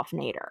for Ralph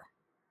Nader.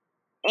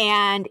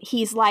 And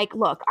he's like,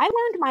 look, I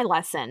learned my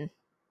lesson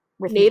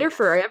with Nader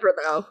forever,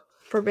 though,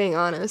 for being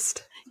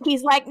honest.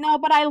 He's like, no,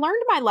 but I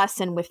learned my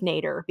lesson with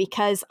Nader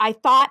because I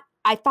thought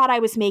I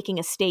was making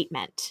a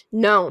statement.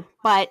 No.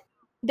 But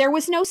there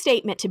was no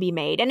statement to be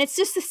made. And it's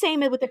just the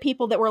same with the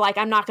people that were like,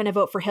 I'm not going to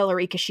vote for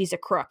Hillary because she's a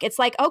crook. It's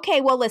like, okay,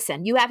 well,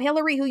 listen, you have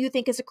Hillary who you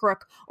think is a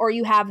crook, or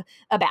you have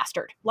a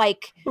bastard, right,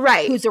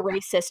 who's a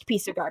racist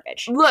piece of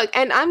garbage. Look,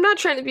 and I'm not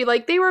trying to be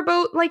like, they were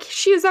both,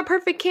 she is a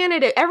perfect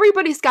candidate.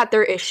 Everybody's got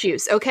their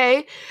issues,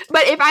 okay?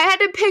 But if I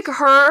had to pick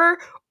her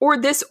or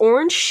this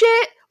orange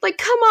shit. Like,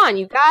 come on,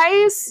 you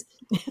guys.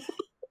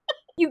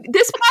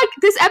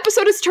 This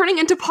episode is turning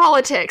into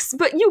politics,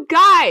 but you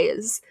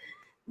guys,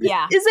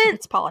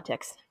 it's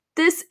politics.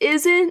 This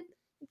isn't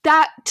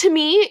that, to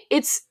me,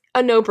 it's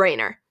a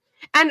no-brainer.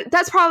 And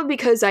that's probably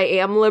because I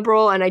am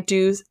liberal and I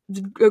do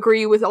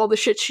agree with all the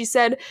shit she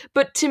said.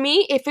 But to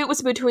me, if it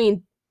was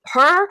between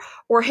her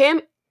or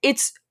him,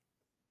 it's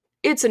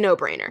a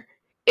no-brainer.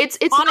 It's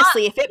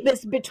honestly, if it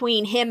was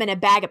between him and a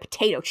bag of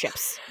potato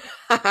chips,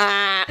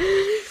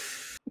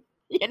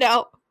 you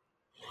know,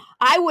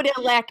 I would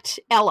elect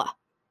Ella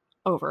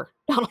over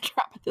Donald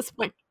Trump at this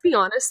point. To be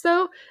honest,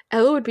 though,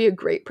 Ella would be a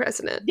great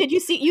president.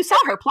 You saw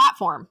her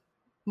platform.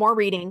 More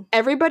reading.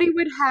 Everybody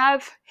would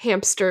have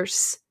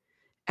hamsters.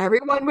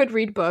 Everyone would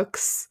read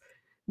books.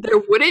 There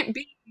wouldn't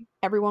be...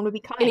 Everyone would be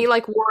kind. Any,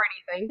 like, war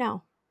or anything.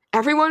 No.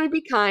 Everyone would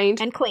be kind.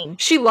 And clean.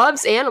 She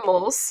loves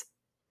animals.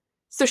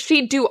 So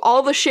she'd do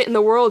all the shit in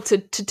the world to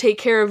take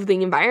care of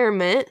the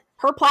environment.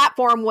 Her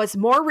platform was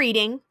more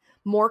reading,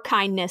 more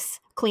kindness,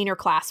 cleaner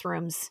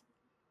classrooms.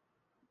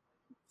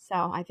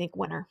 So I think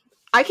winner.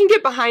 I can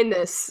get behind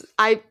this.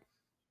 I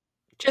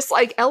just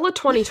like Ella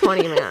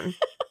 2020, man.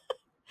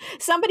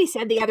 Somebody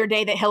said the other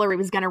day that Hillary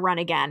was going to run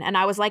again. And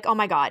I was like, oh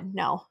my God,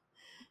 no.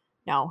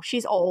 No,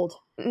 she's old.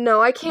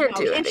 No, I can't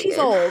do it. And she's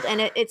old.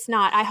 And it's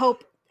not.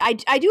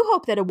 I do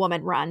hope that a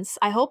woman runs.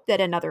 I hope that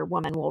another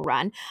woman will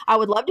run. I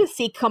would love to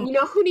see you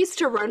know who needs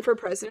to run for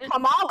president?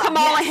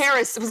 Kamala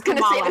Harris. I was going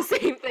to say the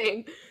same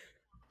thing.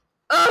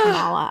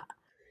 Kamala.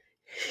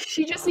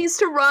 She just needs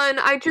to run.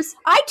 I'd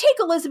take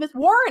Elizabeth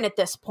Warren at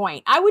this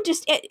point. I would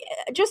just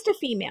a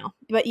female.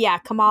 But yeah,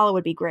 Kamala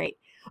would be great.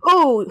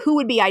 Oh, who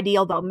would be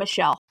ideal though?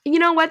 Michelle. You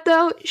know what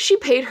though? She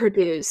paid her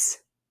dues.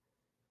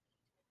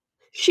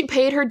 She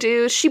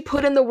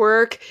put in the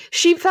work.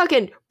 She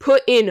fucking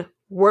put in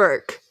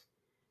work.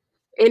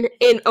 In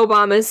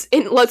Obama's,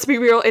 let's be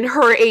real, in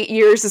her 8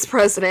 years as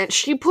president,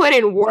 she put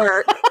in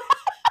work.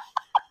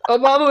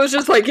 Obama was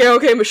just like, yeah,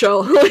 okay,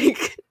 Michelle.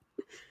 Like,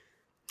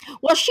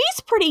 well,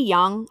 she's pretty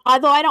young,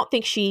 although I don't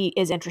think she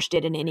is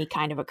interested in any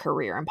kind of a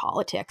career in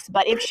politics.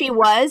 But if she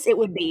was, it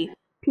would be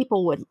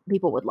people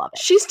would love it.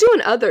 She's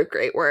doing other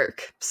great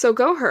work, so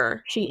go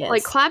her. She is.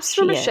 Like, claps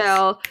for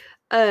Michelle.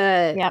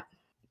 Yep.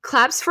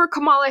 Claps for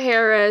Kamala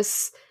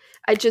Harris.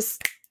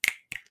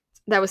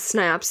 That was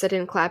snaps. I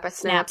didn't clap. I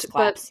snapped.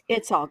 Claps. But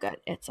it's all good.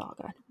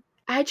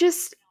 I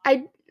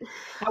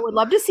would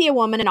love to see a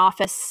woman in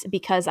office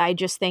because I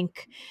just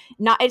think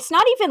it's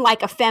not even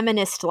like a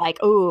feminist, like,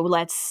 oh,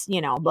 let's,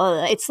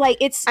 blah. It's like,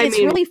 it's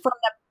really from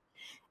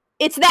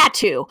it's that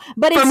too,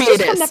 but it's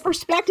just from the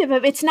perspective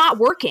of it's not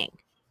working.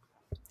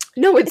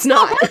 No, it's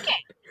not working.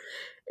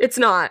 It's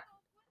not.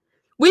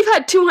 We've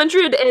had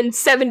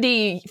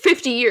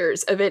 50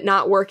 years of it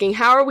not working.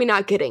 How are we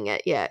not getting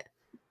it yet?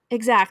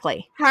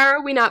 Exactly. How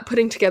are we not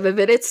putting together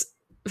that it's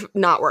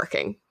not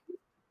working?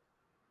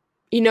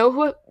 You know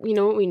what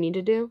we need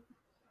to do?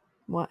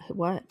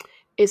 What?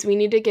 Is we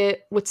need to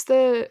get what's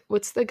the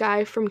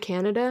guy from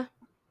Canada?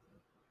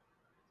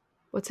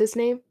 What's his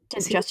name?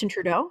 Justin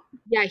Trudeau?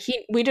 Yeah,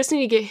 we just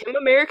need to get him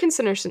American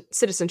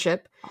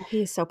citizenship. Oh,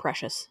 he is so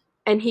precious.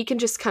 And he can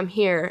just come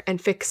here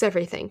and fix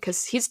everything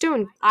because he's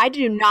doing... I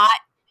do not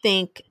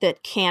think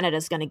that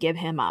Canada's going to give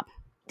him up.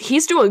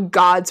 He's doing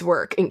God's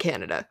work in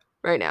Canada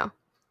right now.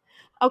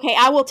 Okay,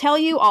 I will tell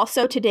you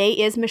also today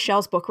is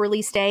Michelle's book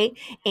release day,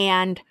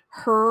 and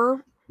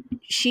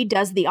she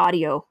does the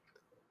audio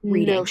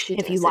reading. No,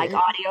 if you like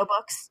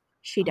audiobooks,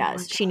 she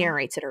does. She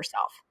narrates it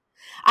herself.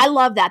 I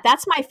love that.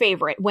 That's my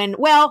favorite.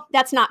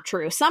 That's not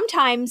true.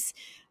 Sometimes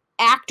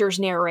actors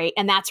narrate,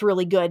 and that's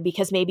really good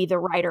because maybe the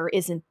writer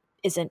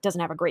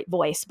doesn't have a great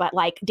voice, but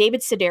like David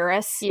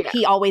Sedaris,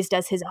 he always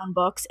does his own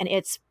books, and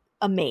it's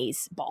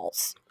amaze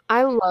balls.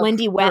 I love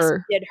Lindy West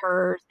did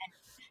hers, and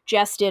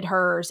Jess did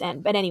hers,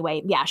 but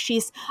anyway, yeah,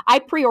 I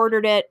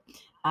pre-ordered it,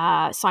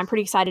 so I'm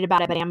pretty excited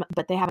about it,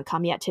 but they haven't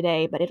come yet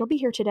today, but it'll be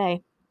here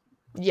today.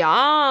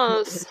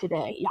 Yes.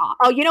 Today, yeah.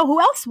 Oh, you know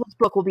who else's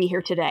book will be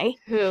here today?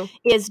 Who?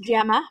 Is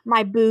Gemma,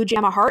 my boo,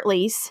 Gemma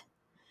Hartley's.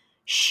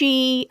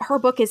 Her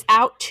book is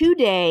out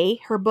today.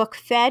 Her book,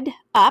 Fed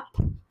Up.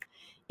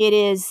 It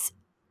is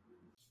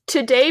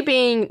today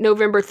being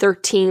November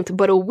 13th,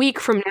 but a week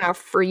from now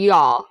for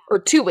y'all, or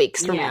 2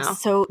 weeks from now.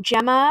 So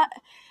Gemma,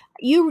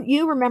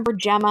 you remember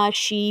Gemma?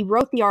 She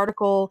wrote the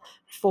article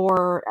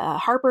for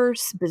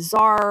Harper's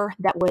Bazaar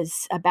that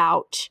was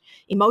about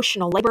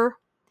emotional labor,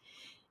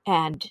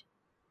 and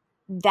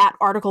that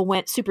article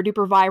went super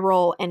duper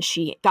viral, and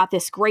she got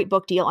this great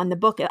book deal. And the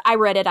book, I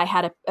read it. I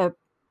had a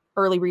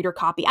early reader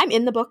copy. I'm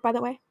in the book, by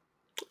the way.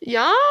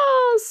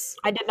 Yes.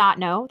 I did not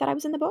know that I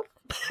was in the book.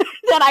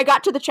 Then I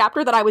got to the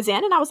chapter that I was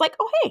in, and I was like,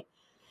 oh, hey.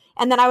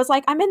 And then I was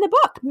like, I'm in the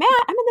book.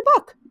 Matt, I'm in the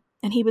book.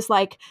 And he was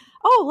like,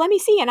 oh, let me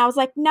see. And I was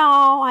like,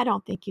 no, I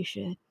don't think you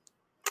should.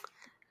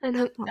 I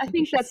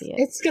think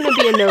it's going to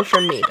be a no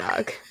from me,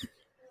 dog.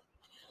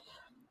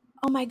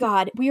 Oh my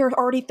God. We are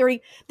already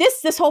 30.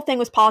 This whole thing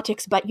was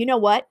politics, but you know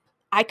what?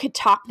 I could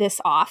top this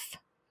off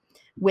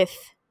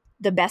with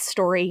the best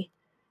story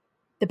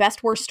the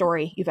best worst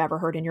story you've ever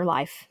heard in your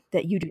life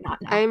that you do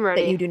not know. I'm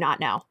ready. That you do not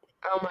know.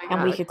 Oh my God.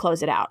 And we could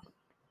close it out.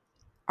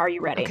 Are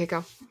you ready? Okay,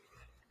 go.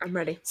 I'm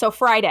ready. So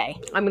Friday.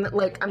 I'm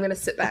gonna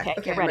sit back. Okay,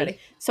 Okay, get I'm ready. ready.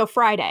 So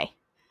Friday,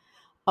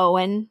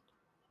 Owen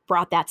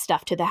brought that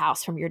stuff to the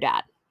house from your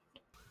dad,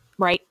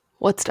 right?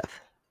 What stuff?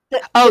 The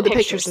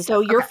pictures and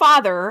So stuff. your Okay.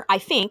 father, I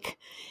think,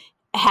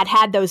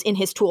 had those in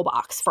his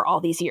toolbox for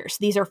all these years.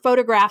 These are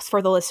photographs for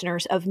the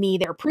listeners of me.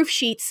 They're proof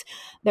sheets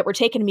that were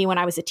taken to me when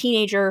I was a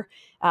teenager,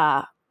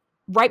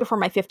 right before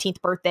my 15th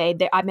birthday.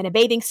 I'm in a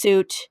bathing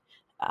suit,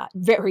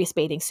 various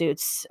bathing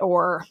suits,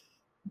 or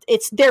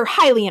they're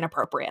highly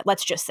inappropriate.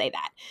 Let's just say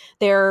that.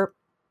 They're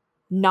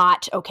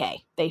not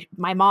okay.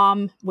 My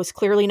mom was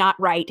clearly not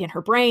right in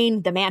her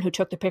brain. The man who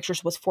took the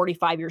pictures was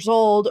 45 years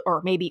old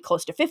or maybe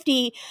close to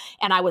 50,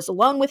 and I was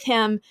alone with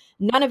him.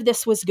 None of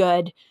this was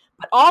good.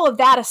 But all of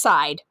that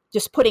aside,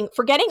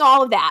 forgetting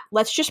all of that,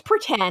 let's just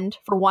pretend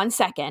for 1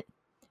 second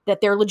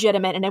that they're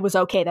legitimate and it was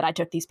okay that I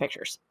took these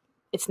pictures.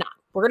 It's not.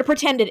 We're going to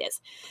pretend it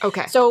is.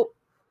 Okay. So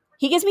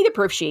he gives me the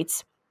proof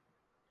sheets.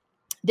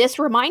 This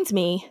reminds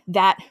me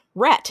that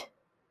Rhett,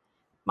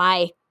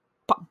 my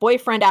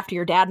boyfriend after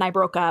your dad and I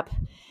broke up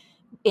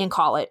in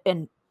college,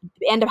 and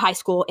end of high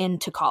school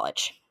into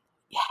college,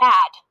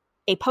 had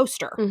a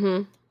poster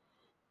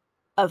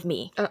of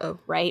me,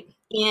 right?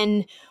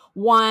 In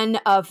one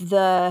of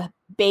the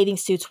bathing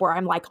suits where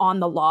I'm like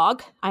on the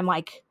log. I'm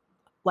like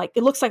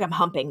it looks like I'm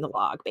humping the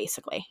log,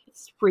 basically.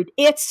 It's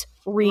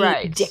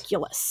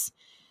ridiculous.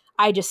 Right.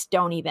 I just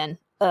don't even,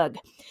 ugh.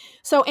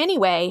 So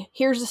anyway,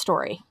 here's the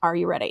story. Are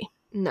you ready?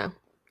 No.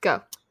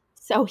 Go.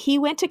 So he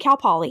went to Cal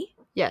Poly.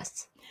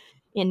 Yes.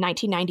 In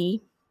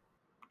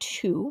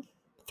 1992,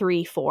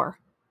 3, 4,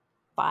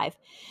 5.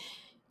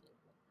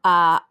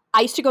 I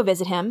used to go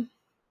visit him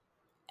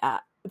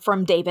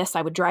from Davis.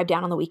 I would drive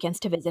down on the weekends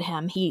to visit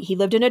him. He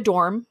lived in a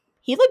dorm.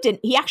 He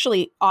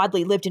actually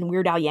oddly lived in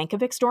Weird Al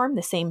Yankovic's dorm,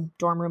 the same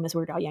dorm room as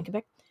Weird Al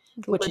Yankovic,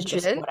 which is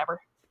just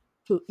whatever.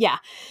 Yeah.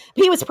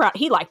 But he was proud.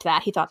 He liked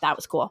that. He thought that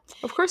was cool.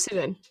 Of course he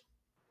did.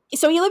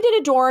 So he lived in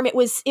a dorm. It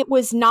was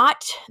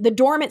not, the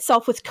dorm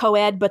itself was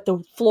co-ed, but the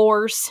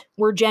floors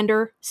were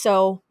gender.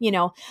 So,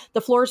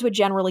 the floors would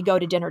generally go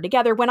to dinner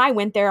together. When I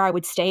went there, I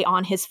would stay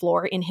on his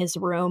floor in his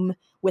room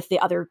with the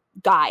other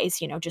guys,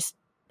 just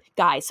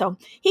guys. So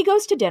he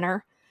goes to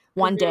dinner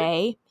one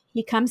day.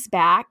 He comes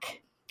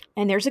back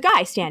and there's a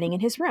guy standing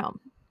in his room.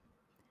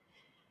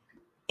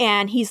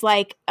 And he's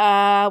like,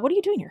 what are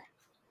you doing here?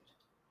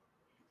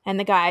 And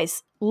the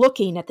guy's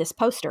looking at this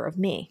poster of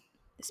me,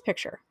 this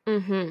picture.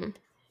 Mm-hmm.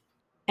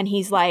 And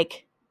he's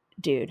like,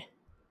 dude,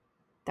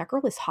 that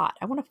girl is hot.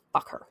 I want to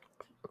fuck her.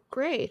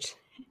 Great.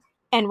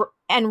 And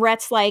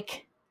Rhett's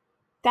like,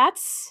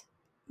 that's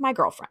my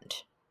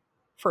girlfriend,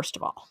 first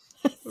of all.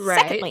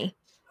 Right. Secondly,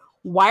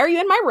 why are you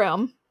in my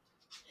room?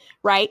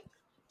 Right?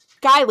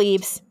 Guy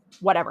leaves,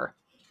 whatever.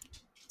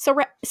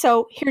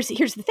 So here's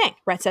the thing.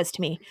 Rhett says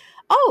to me,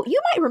 oh, you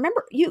might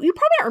remember, you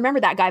probably don't remember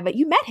that guy, but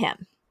you met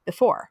him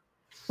before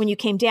when you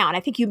came down. I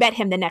think you met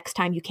him the next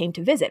time you came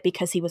to visit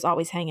because he was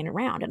always hanging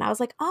around. And I was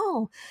like,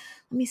 oh,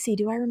 let me see.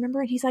 Do I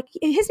remember? And he's like,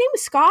 his name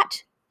was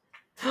Scott.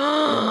 And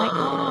I'm like,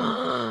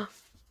 oh.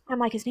 I'm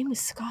like, his name was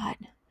Scott.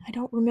 I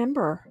don't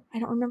remember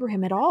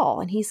him at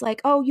all. And he's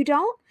like, oh, you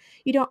don't?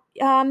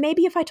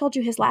 Maybe if I told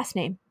you his last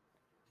name.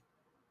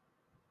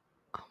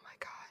 Oh my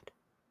God.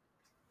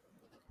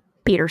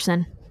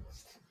 Peterson.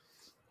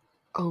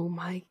 Oh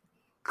my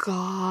God.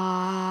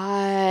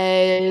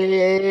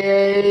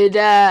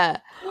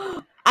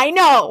 I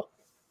know.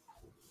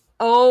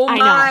 Oh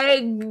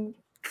my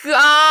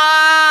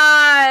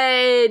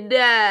God.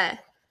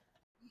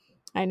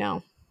 I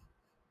know.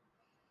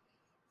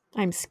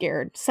 I'm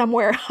scared.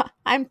 Somewhere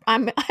I'm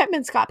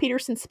in Scott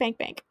Peterson's spank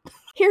bank.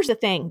 Here's the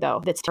thing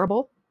though, that's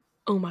terrible.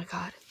 Oh my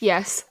God.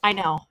 Yes. I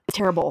know. It's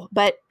terrible.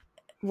 But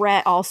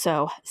Rhett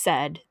also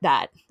said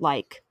that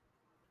like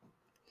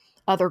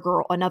another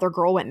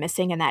girl went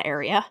missing in that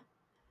area.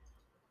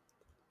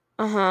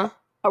 Uh-huh.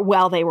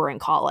 While they were in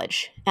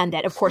college. And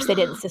that of course they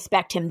didn't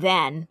suspect him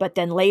then, but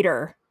then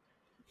later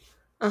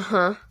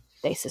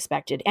they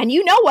suspected. And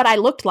you know what I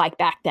looked like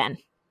back then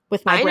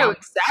with my brown. I know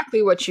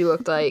exactly what you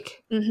looked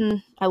like. Mm-hmm.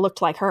 I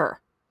looked like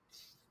her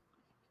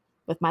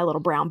with my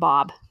little brown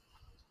bob.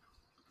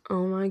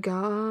 Oh my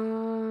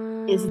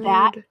God. Is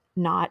that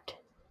not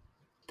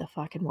the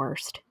fucking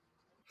worst?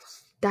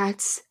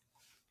 That's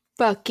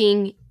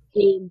fucking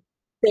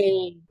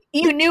insane.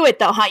 You knew it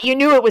though, huh? You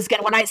knew it was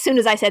gonna, as soon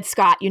as I said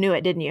Scott, you knew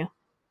it, didn't you?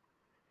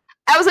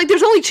 I was like,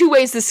 there's only two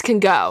ways this can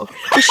go.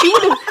 She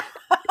would have,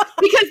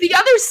 because the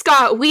other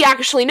Scott we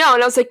actually know.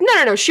 And I was like,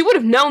 no. She would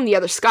have known the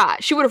other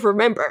Scott. She would have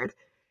remembered.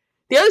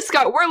 The other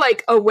Scott, we're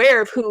like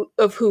aware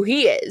of who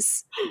he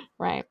is.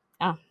 Right.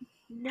 Oh.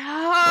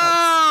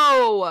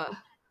 No.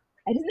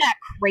 Isn't that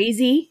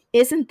crazy?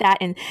 Isn't that?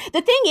 And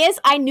the thing is,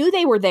 I knew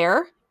they were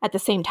there at the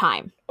same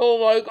time.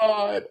 Oh my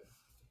God.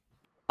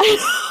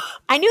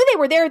 I knew they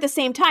were there at the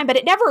same time, but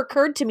it never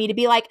occurred to me to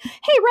be like,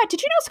 hey, Rhett,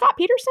 did you know Scott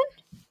Peterson?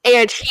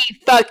 And he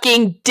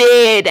fucking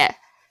did.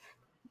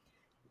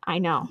 I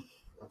know.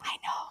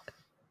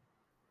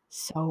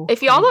 So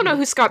If y'all don't know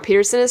crazy. who Scott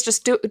Peterson is,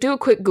 just do a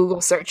quick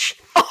Google search.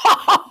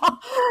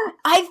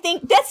 I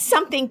think that's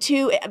something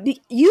too.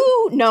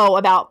 You know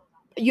about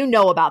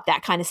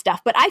that kind of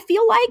stuff, but I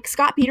feel like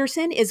Scott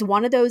Peterson is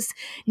one of those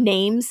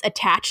names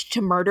attached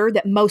to murder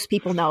that most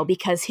people know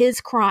because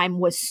his crime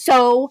was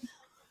so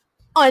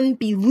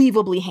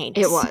unbelievably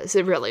heinous.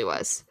 It really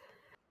was.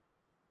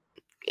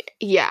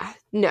 Yeah,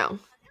 no.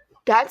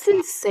 That's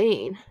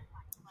insane.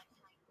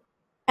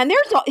 And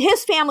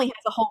his family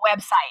has a whole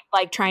website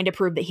like trying to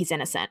prove that he's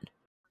innocent.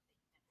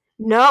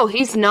 No,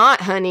 he's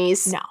not,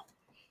 honeys. No.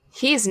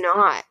 He's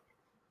not.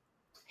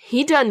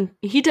 He done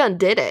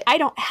did it. I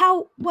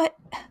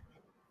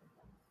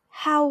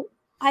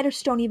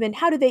just don't even,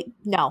 how do they,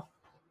 no,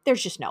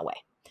 there's just no way.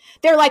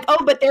 They're like,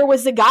 oh, but there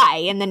was a guy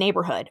in the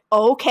neighborhood.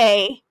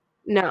 Okay.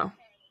 No.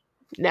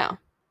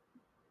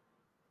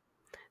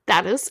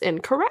 That is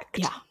incorrect.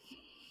 Yeah.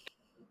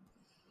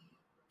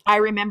 I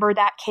remember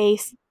that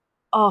case.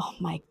 Oh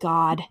my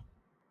God.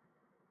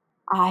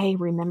 I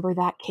remember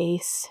that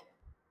case.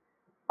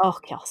 Oh,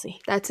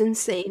 Kelsey. That's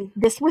insane.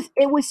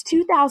 It was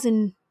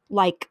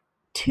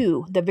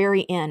 2002, the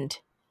very end.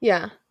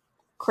 Yeah.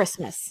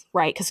 Christmas,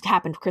 right? Because it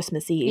happened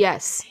Christmas Eve.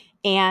 Yes.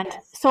 And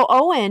so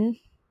Owen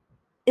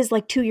is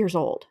like 2 years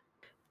old.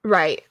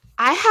 Right.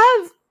 And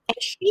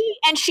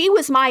she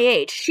was my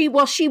age. She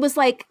was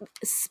like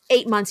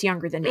 8 months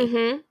younger than me.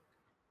 Mm-hmm.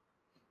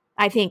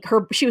 I think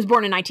she was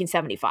born in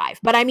 1975.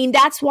 But I mean,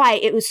 that's why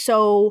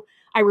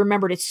I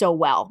remembered it so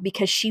well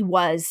because it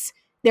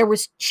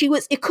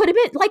could have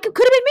been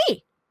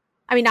me.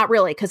 I mean, not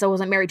really because I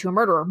wasn't married to a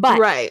murderer, but.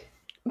 Right.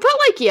 But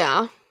like,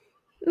 yeah.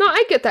 No,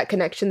 I get that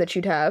connection that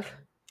you'd have.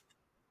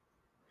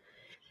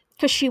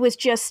 Because she was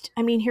just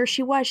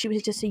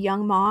just a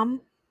young mom.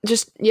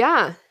 Just,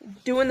 yeah.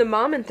 Doing the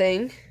momming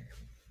thing.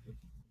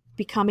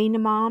 Becoming a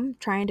mom,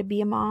 trying to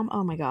be a mom.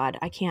 Oh my God.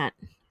 I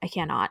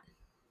cannot.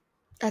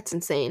 That's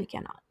insane. I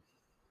cannot.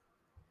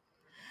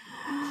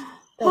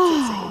 That's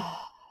insane.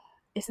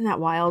 Isn't that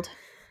wild?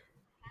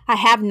 I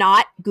have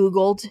not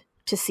Googled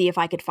to see if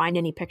I could find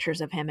any pictures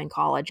of him in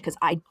college because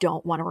I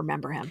don't want to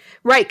remember him.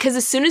 Right, because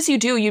as soon as you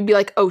do, you'd be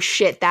like, oh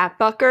shit, that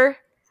fucker?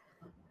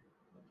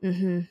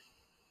 Mm-hmm.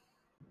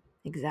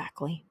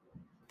 Exactly.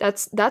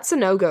 That's a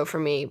no-go for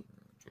me.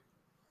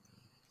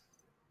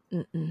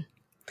 Mm-mm.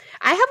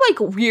 I have like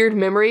weird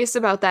memories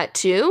about that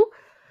too.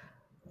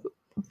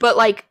 But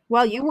like,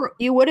 well,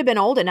 you would have been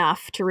old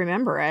enough to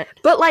remember it.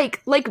 But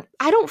like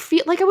I don't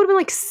feel like I would have been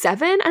like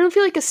 7. I don't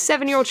feel like a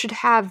 7-year-old should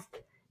have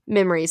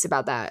memories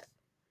about that.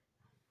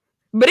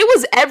 But it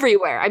was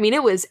everywhere. I mean,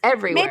 it was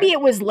everywhere. Maybe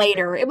it was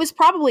later. It was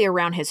probably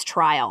around his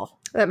trial.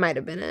 That might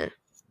have been it.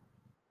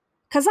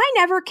 Because I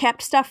never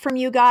kept stuff from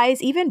you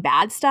guys, even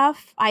bad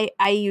stuff. I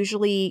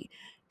usually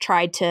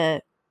tried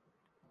to,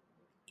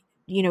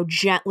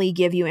 gently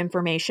give you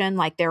information.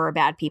 Like there are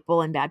bad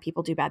people and bad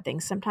people do bad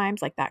things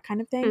sometimes, like that kind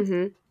of thing.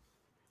 Mm-hmm.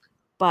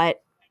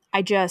 But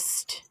I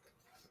just,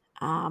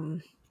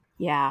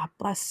 yeah,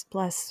 bless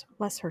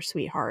her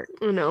sweetheart.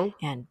 Oh no.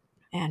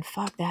 And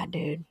fuck that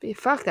dude.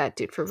 Fuck that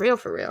dude, for real,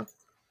 for real.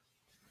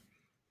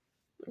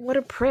 What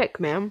a prick,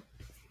 ma'am.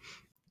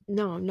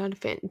 No, I'm not a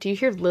fan. Do you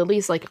hear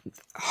Lily's like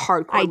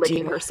hardcore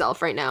licking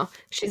herself right now?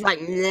 She's like,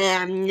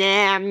 nah,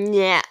 nah,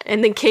 nah.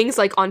 And then King's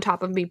like on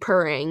top of me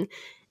purring.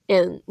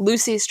 And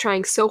Lucy's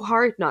trying so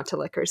hard not to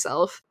lick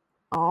herself.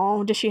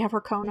 Oh, does she have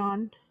her cone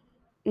on?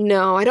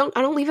 No, I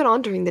don't leave it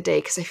on during the day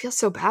because I feel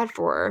so bad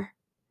for her.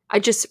 I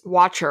just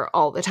watch her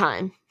all the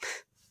time.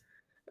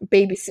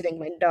 Babysitting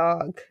my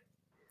dog.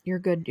 You're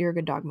a good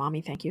dog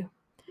mommy, thank you.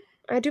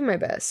 I do my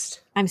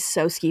best. I'm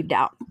so skeeved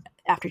out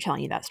after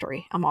telling you that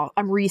story. I'm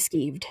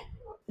re-skeeved.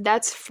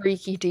 That's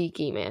freaky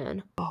deaky,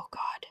 man. Oh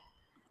God.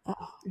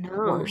 Oh, no.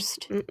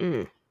 Worst.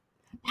 Mm-mm.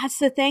 That's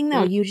the thing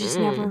though. You just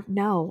never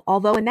know.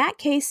 Although in that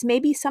case,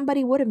 maybe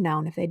somebody would have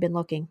known if they'd been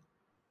looking.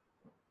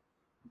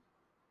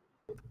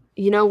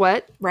 You know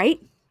what? Right?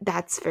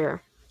 That's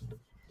fair.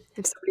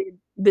 If somebody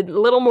did a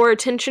little more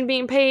attention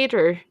being paid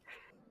or...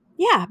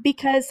 Yeah,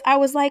 because I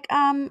was like,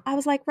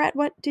 Rhett,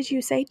 what did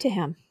you say to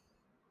him?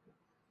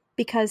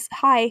 Because,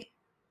 hi,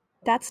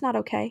 that's not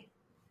okay.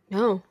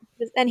 No.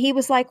 And he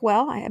was like,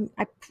 well, I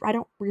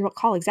don't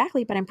recall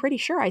exactly, but I'm pretty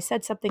sure I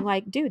said something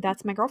like, dude,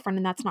 that's my girlfriend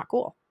and that's not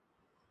cool.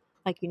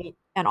 Like you need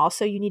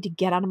to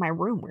get out of my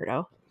room,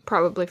 weirdo.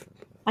 Probably.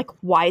 Like,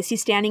 why is he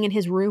standing in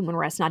his room when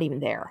Rhett's not even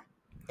there?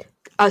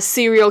 A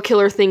serial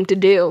killer thing to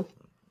do.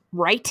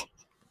 Right?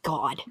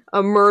 God.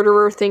 A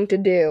murderer thing to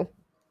do.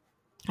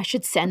 I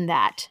should send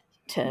that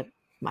to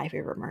My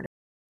Favorite Murder.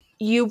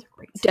 You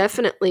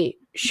definitely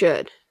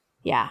should.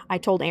 Yeah, I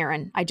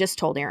just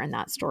told Erin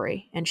that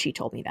story, and she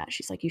told me that.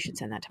 She's like, you should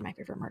send that to My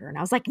Favorite Murder. And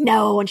I was like,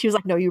 no. And she was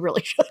like, no, you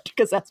really should,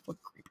 because that's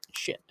what creepy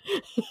shit.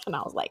 And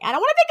I was like, I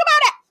don't want to think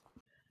about it.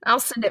 I'll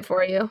send it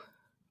for you.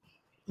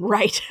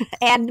 Right.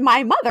 And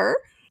my mother.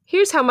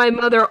 Here's how my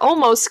mother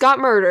almost got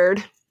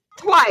murdered.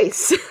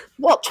 Twice.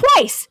 Well,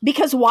 twice.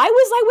 Because why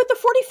was I with a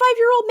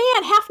 45-year-old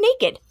man half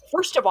naked?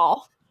 First of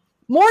all,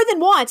 More than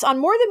once, on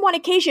more than one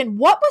occasion.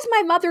 What was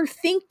my mother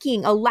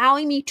thinking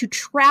allowing me to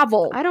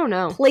travel I don't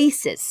know.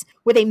 places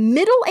with a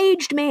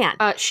middle-aged man?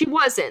 She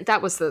wasn't.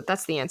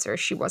 That's the answer.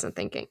 She wasn't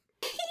thinking.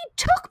 He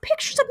took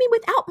pictures of me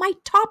without my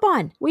top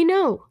on. We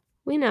know.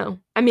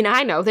 I mean,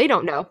 I know. They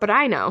don't know, but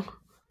I know.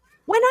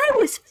 When I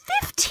was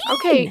 15.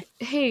 Okay,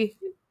 hey.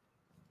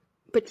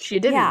 But she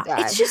didn't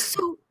die. It's just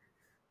so...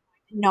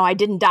 No, I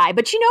didn't die.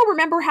 But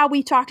remember how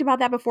we talked about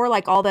that before?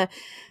 Like all the...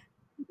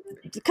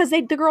 Because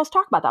the girls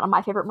talk about that on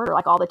My Favorite Murder,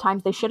 like all the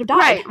times they should have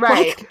died.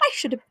 Right. Like,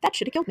 that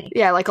should have killed me.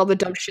 Yeah, like all the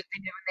dumb shit they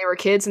did when they were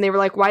kids, and they were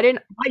like, why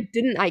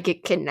didn't I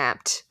get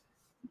kidnapped?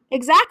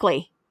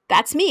 Exactly.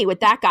 That's me with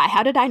that guy.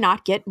 How did I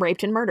not get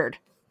raped and murdered?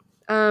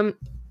 The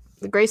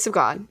grace of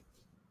God.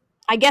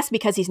 I guess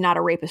because he's not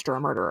a rapist or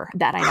a murderer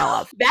that I know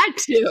of. That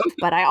too.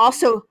 But I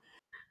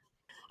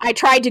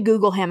tried to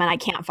Google him and I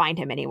can't find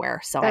him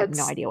anywhere, so I have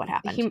no idea what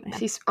happened.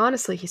 He's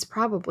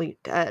probably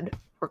dead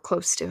or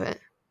close to it.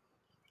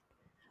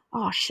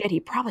 Oh shit, he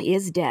probably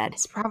is dead.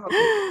 He's probably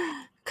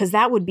because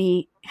that would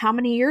be how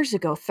many years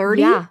ago?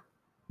 30? Yeah.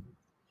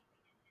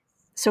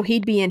 So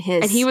he'd be in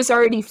his and he was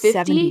already 50?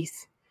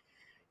 70s.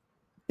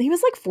 He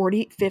was like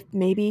 40, 50,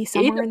 maybe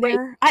somewhere in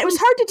there. It was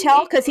hard to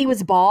tell because he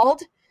was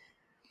bald.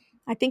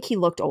 I think he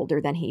looked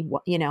older than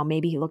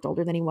maybe he looked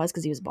older than he was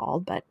because he was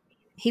bald, but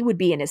he would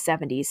be in his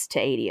 70s to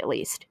 80 at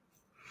least.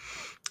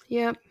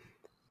 Yep.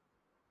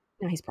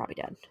 No, he's probably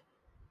dead.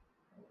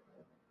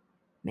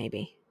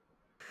 Maybe.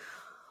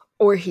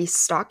 Or he's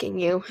stalking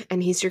you,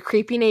 and he's your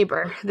creepy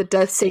neighbor that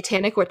does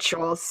satanic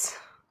rituals.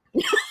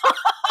 You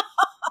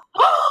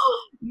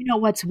know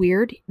what's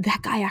weird?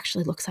 That guy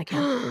actually looks like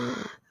him.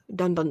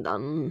 Dun, dun,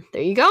 dun.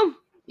 There you go.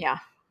 Yeah.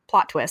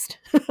 Plot twist.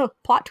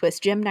 Plot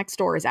twist. Jim next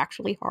door is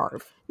actually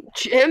Harv.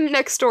 Jim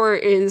next door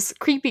is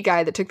creepy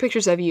guy that took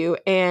pictures of you,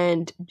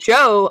 and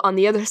Joe on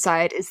the other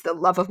side is the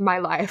love of my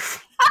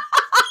life.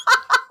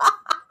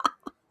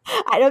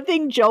 I don't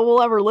think Joe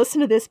will ever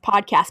listen to this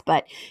podcast,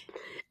 but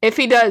if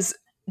he does,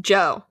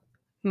 Joe,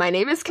 my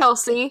name is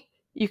Kelsey.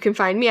 You can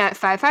find me at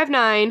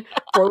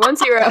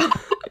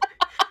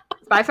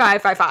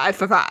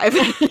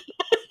 559-410-555555.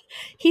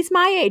 He's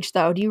my age,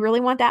 though. Do you really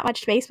want that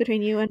much space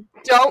between you and...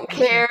 Don't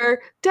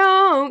care.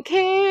 Well,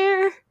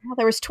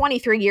 there was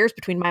 23 years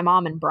between my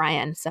mom and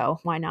Brian, so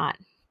why not?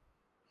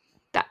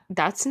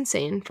 That's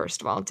insane,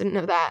 first of all. Didn't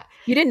know that.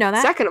 You didn't know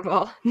that? Second of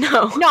all,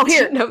 no.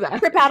 Here, didn't know that.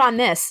 Trip out on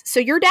this. So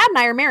your dad and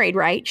I are married,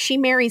 right? She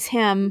marries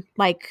him,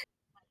 like...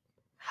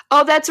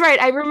 Oh, that's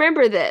right. I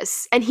remember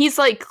this. And he's,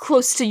 like,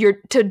 close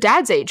to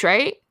dad's age,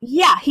 right?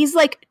 Yeah, he's,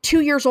 like, 2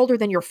 years older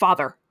than your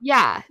father.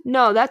 Yeah.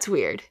 No, that's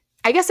weird.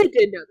 I guess I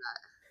did know that.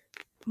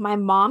 My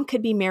mom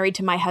could be married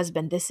to my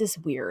husband. This is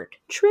weird.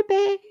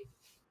 Trippy.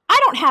 I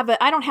don't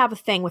have a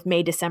thing with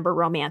May-December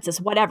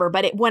romances, whatever.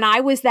 But when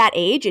I was that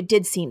age, it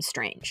did seem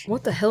strange.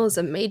 What the hell is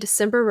a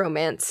May-December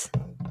romance?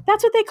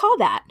 That's what they call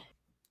that.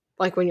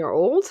 Like when you're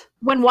old?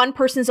 When one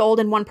person's old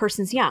and one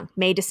person's young.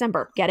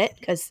 May-December. Get it?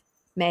 Because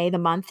May the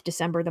month,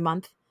 December the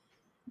month.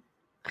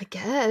 I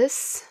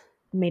guess.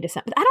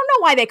 May-December. I don't know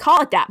why they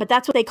call it that, but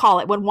that's what they call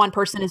it when one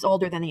person is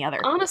older than the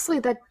other. Honestly,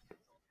 that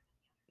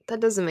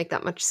doesn't make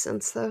that much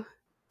sense, though.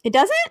 It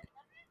doesn't?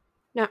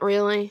 Not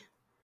really.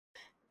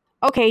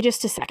 Okay,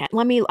 just a second.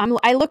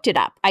 I looked it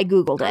up. I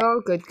Googled it.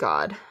 Oh, good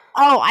God.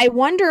 Oh, I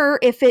wonder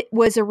if it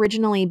was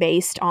originally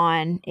based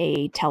on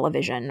a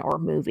television or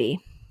movie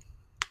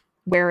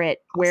where it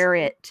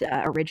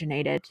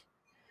originated.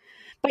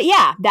 But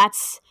yeah,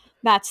 that's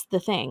the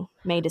thing.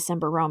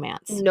 May-December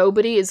romance.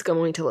 Nobody is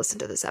going to listen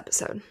to this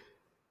episode.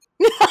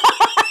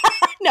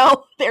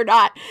 No, they're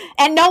not.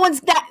 And no one's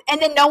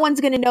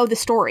going to know the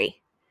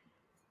story.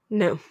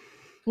 No.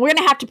 We're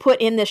going to have to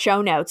put in the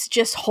show notes.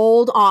 Just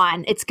hold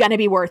on. It's going to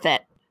be worth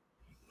it.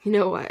 You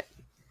know what?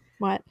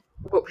 What?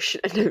 What we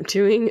should end up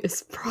doing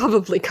is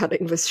probably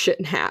cutting this shit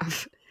in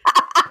half.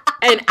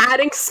 And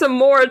adding some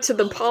more to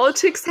the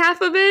politics half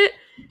of it.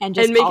 And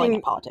just calling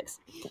it politics.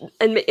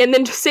 And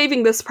then just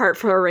saving this part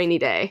for a rainy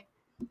day.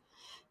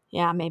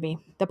 Yeah, maybe.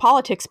 The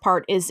politics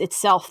part is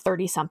itself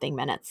 30-something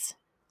minutes.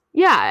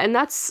 Yeah, and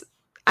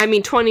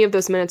 20 of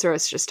those minutes are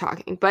us just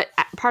talking. But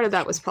part of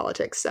that was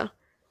politics, so...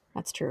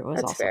 That's true. It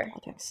was also fair.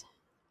 Politics.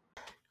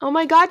 Oh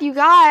my God, you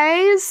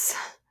guys.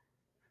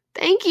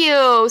 Thank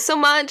you so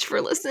much for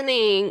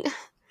listening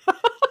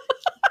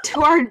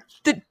to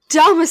the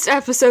dumbest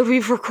episode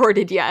we've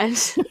recorded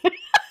yet.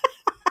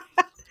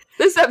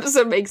 This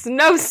episode makes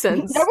no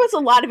sense. There was a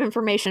lot of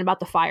information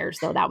about the fires,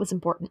 though. That was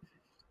important.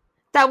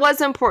 That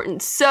was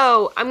important.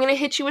 So I'm going to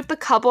hit you with a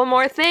couple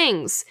more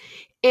things.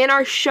 In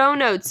our show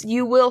notes,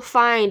 you will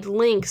find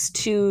links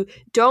to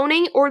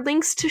donate or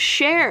links to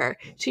share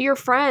to your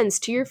friends,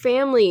 to your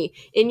family,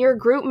 in your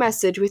group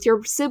message with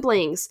your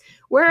siblings,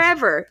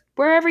 wherever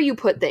you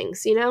put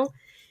things, you know?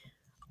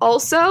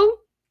 Also,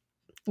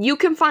 you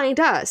can find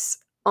us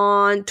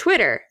on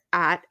Twitter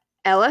at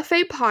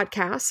LFA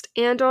Podcast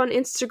and on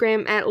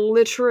Instagram at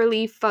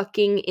literally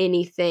fucking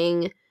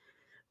anything.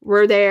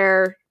 We're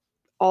there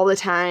all the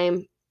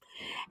time.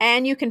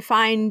 And you can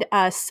find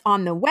us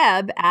on the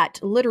web at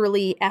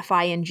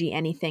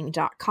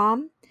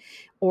literallyfinganything.com.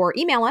 or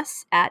email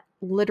us at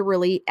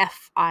literally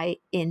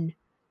FING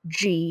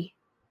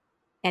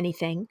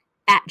anything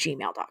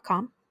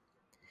 @gmail.com.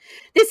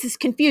 This is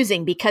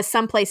confusing because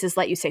some places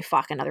let you say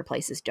fuck and other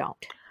places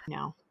don't.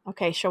 No.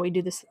 Okay, shall we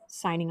do this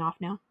signing off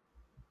now?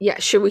 Yeah,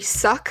 should we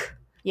suck?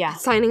 Yeah.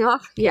 Signing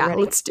off? Okay, Yeah,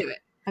 ready? let's do it.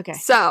 Okay.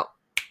 So,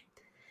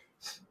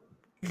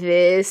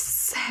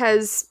 this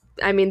has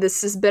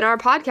been our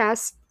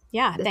podcast.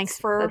 Yeah, thanks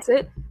for That's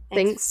it.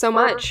 Thanks so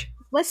much.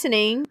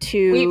 Listening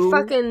to We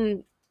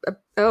fucking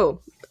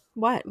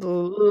what?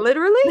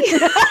 Literally?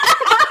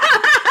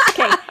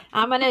 Okay,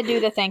 I'm going to do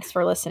the thanks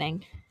for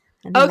listening.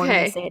 And then we're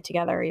going to say it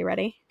together. Are you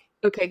ready?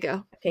 Okay,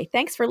 go. Okay,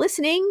 thanks for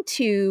listening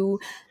to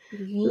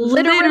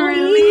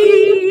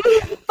literally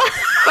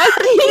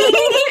fucking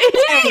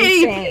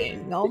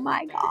anything. Oh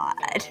my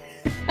God.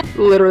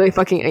 Literally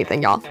fucking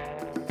anything, y'all.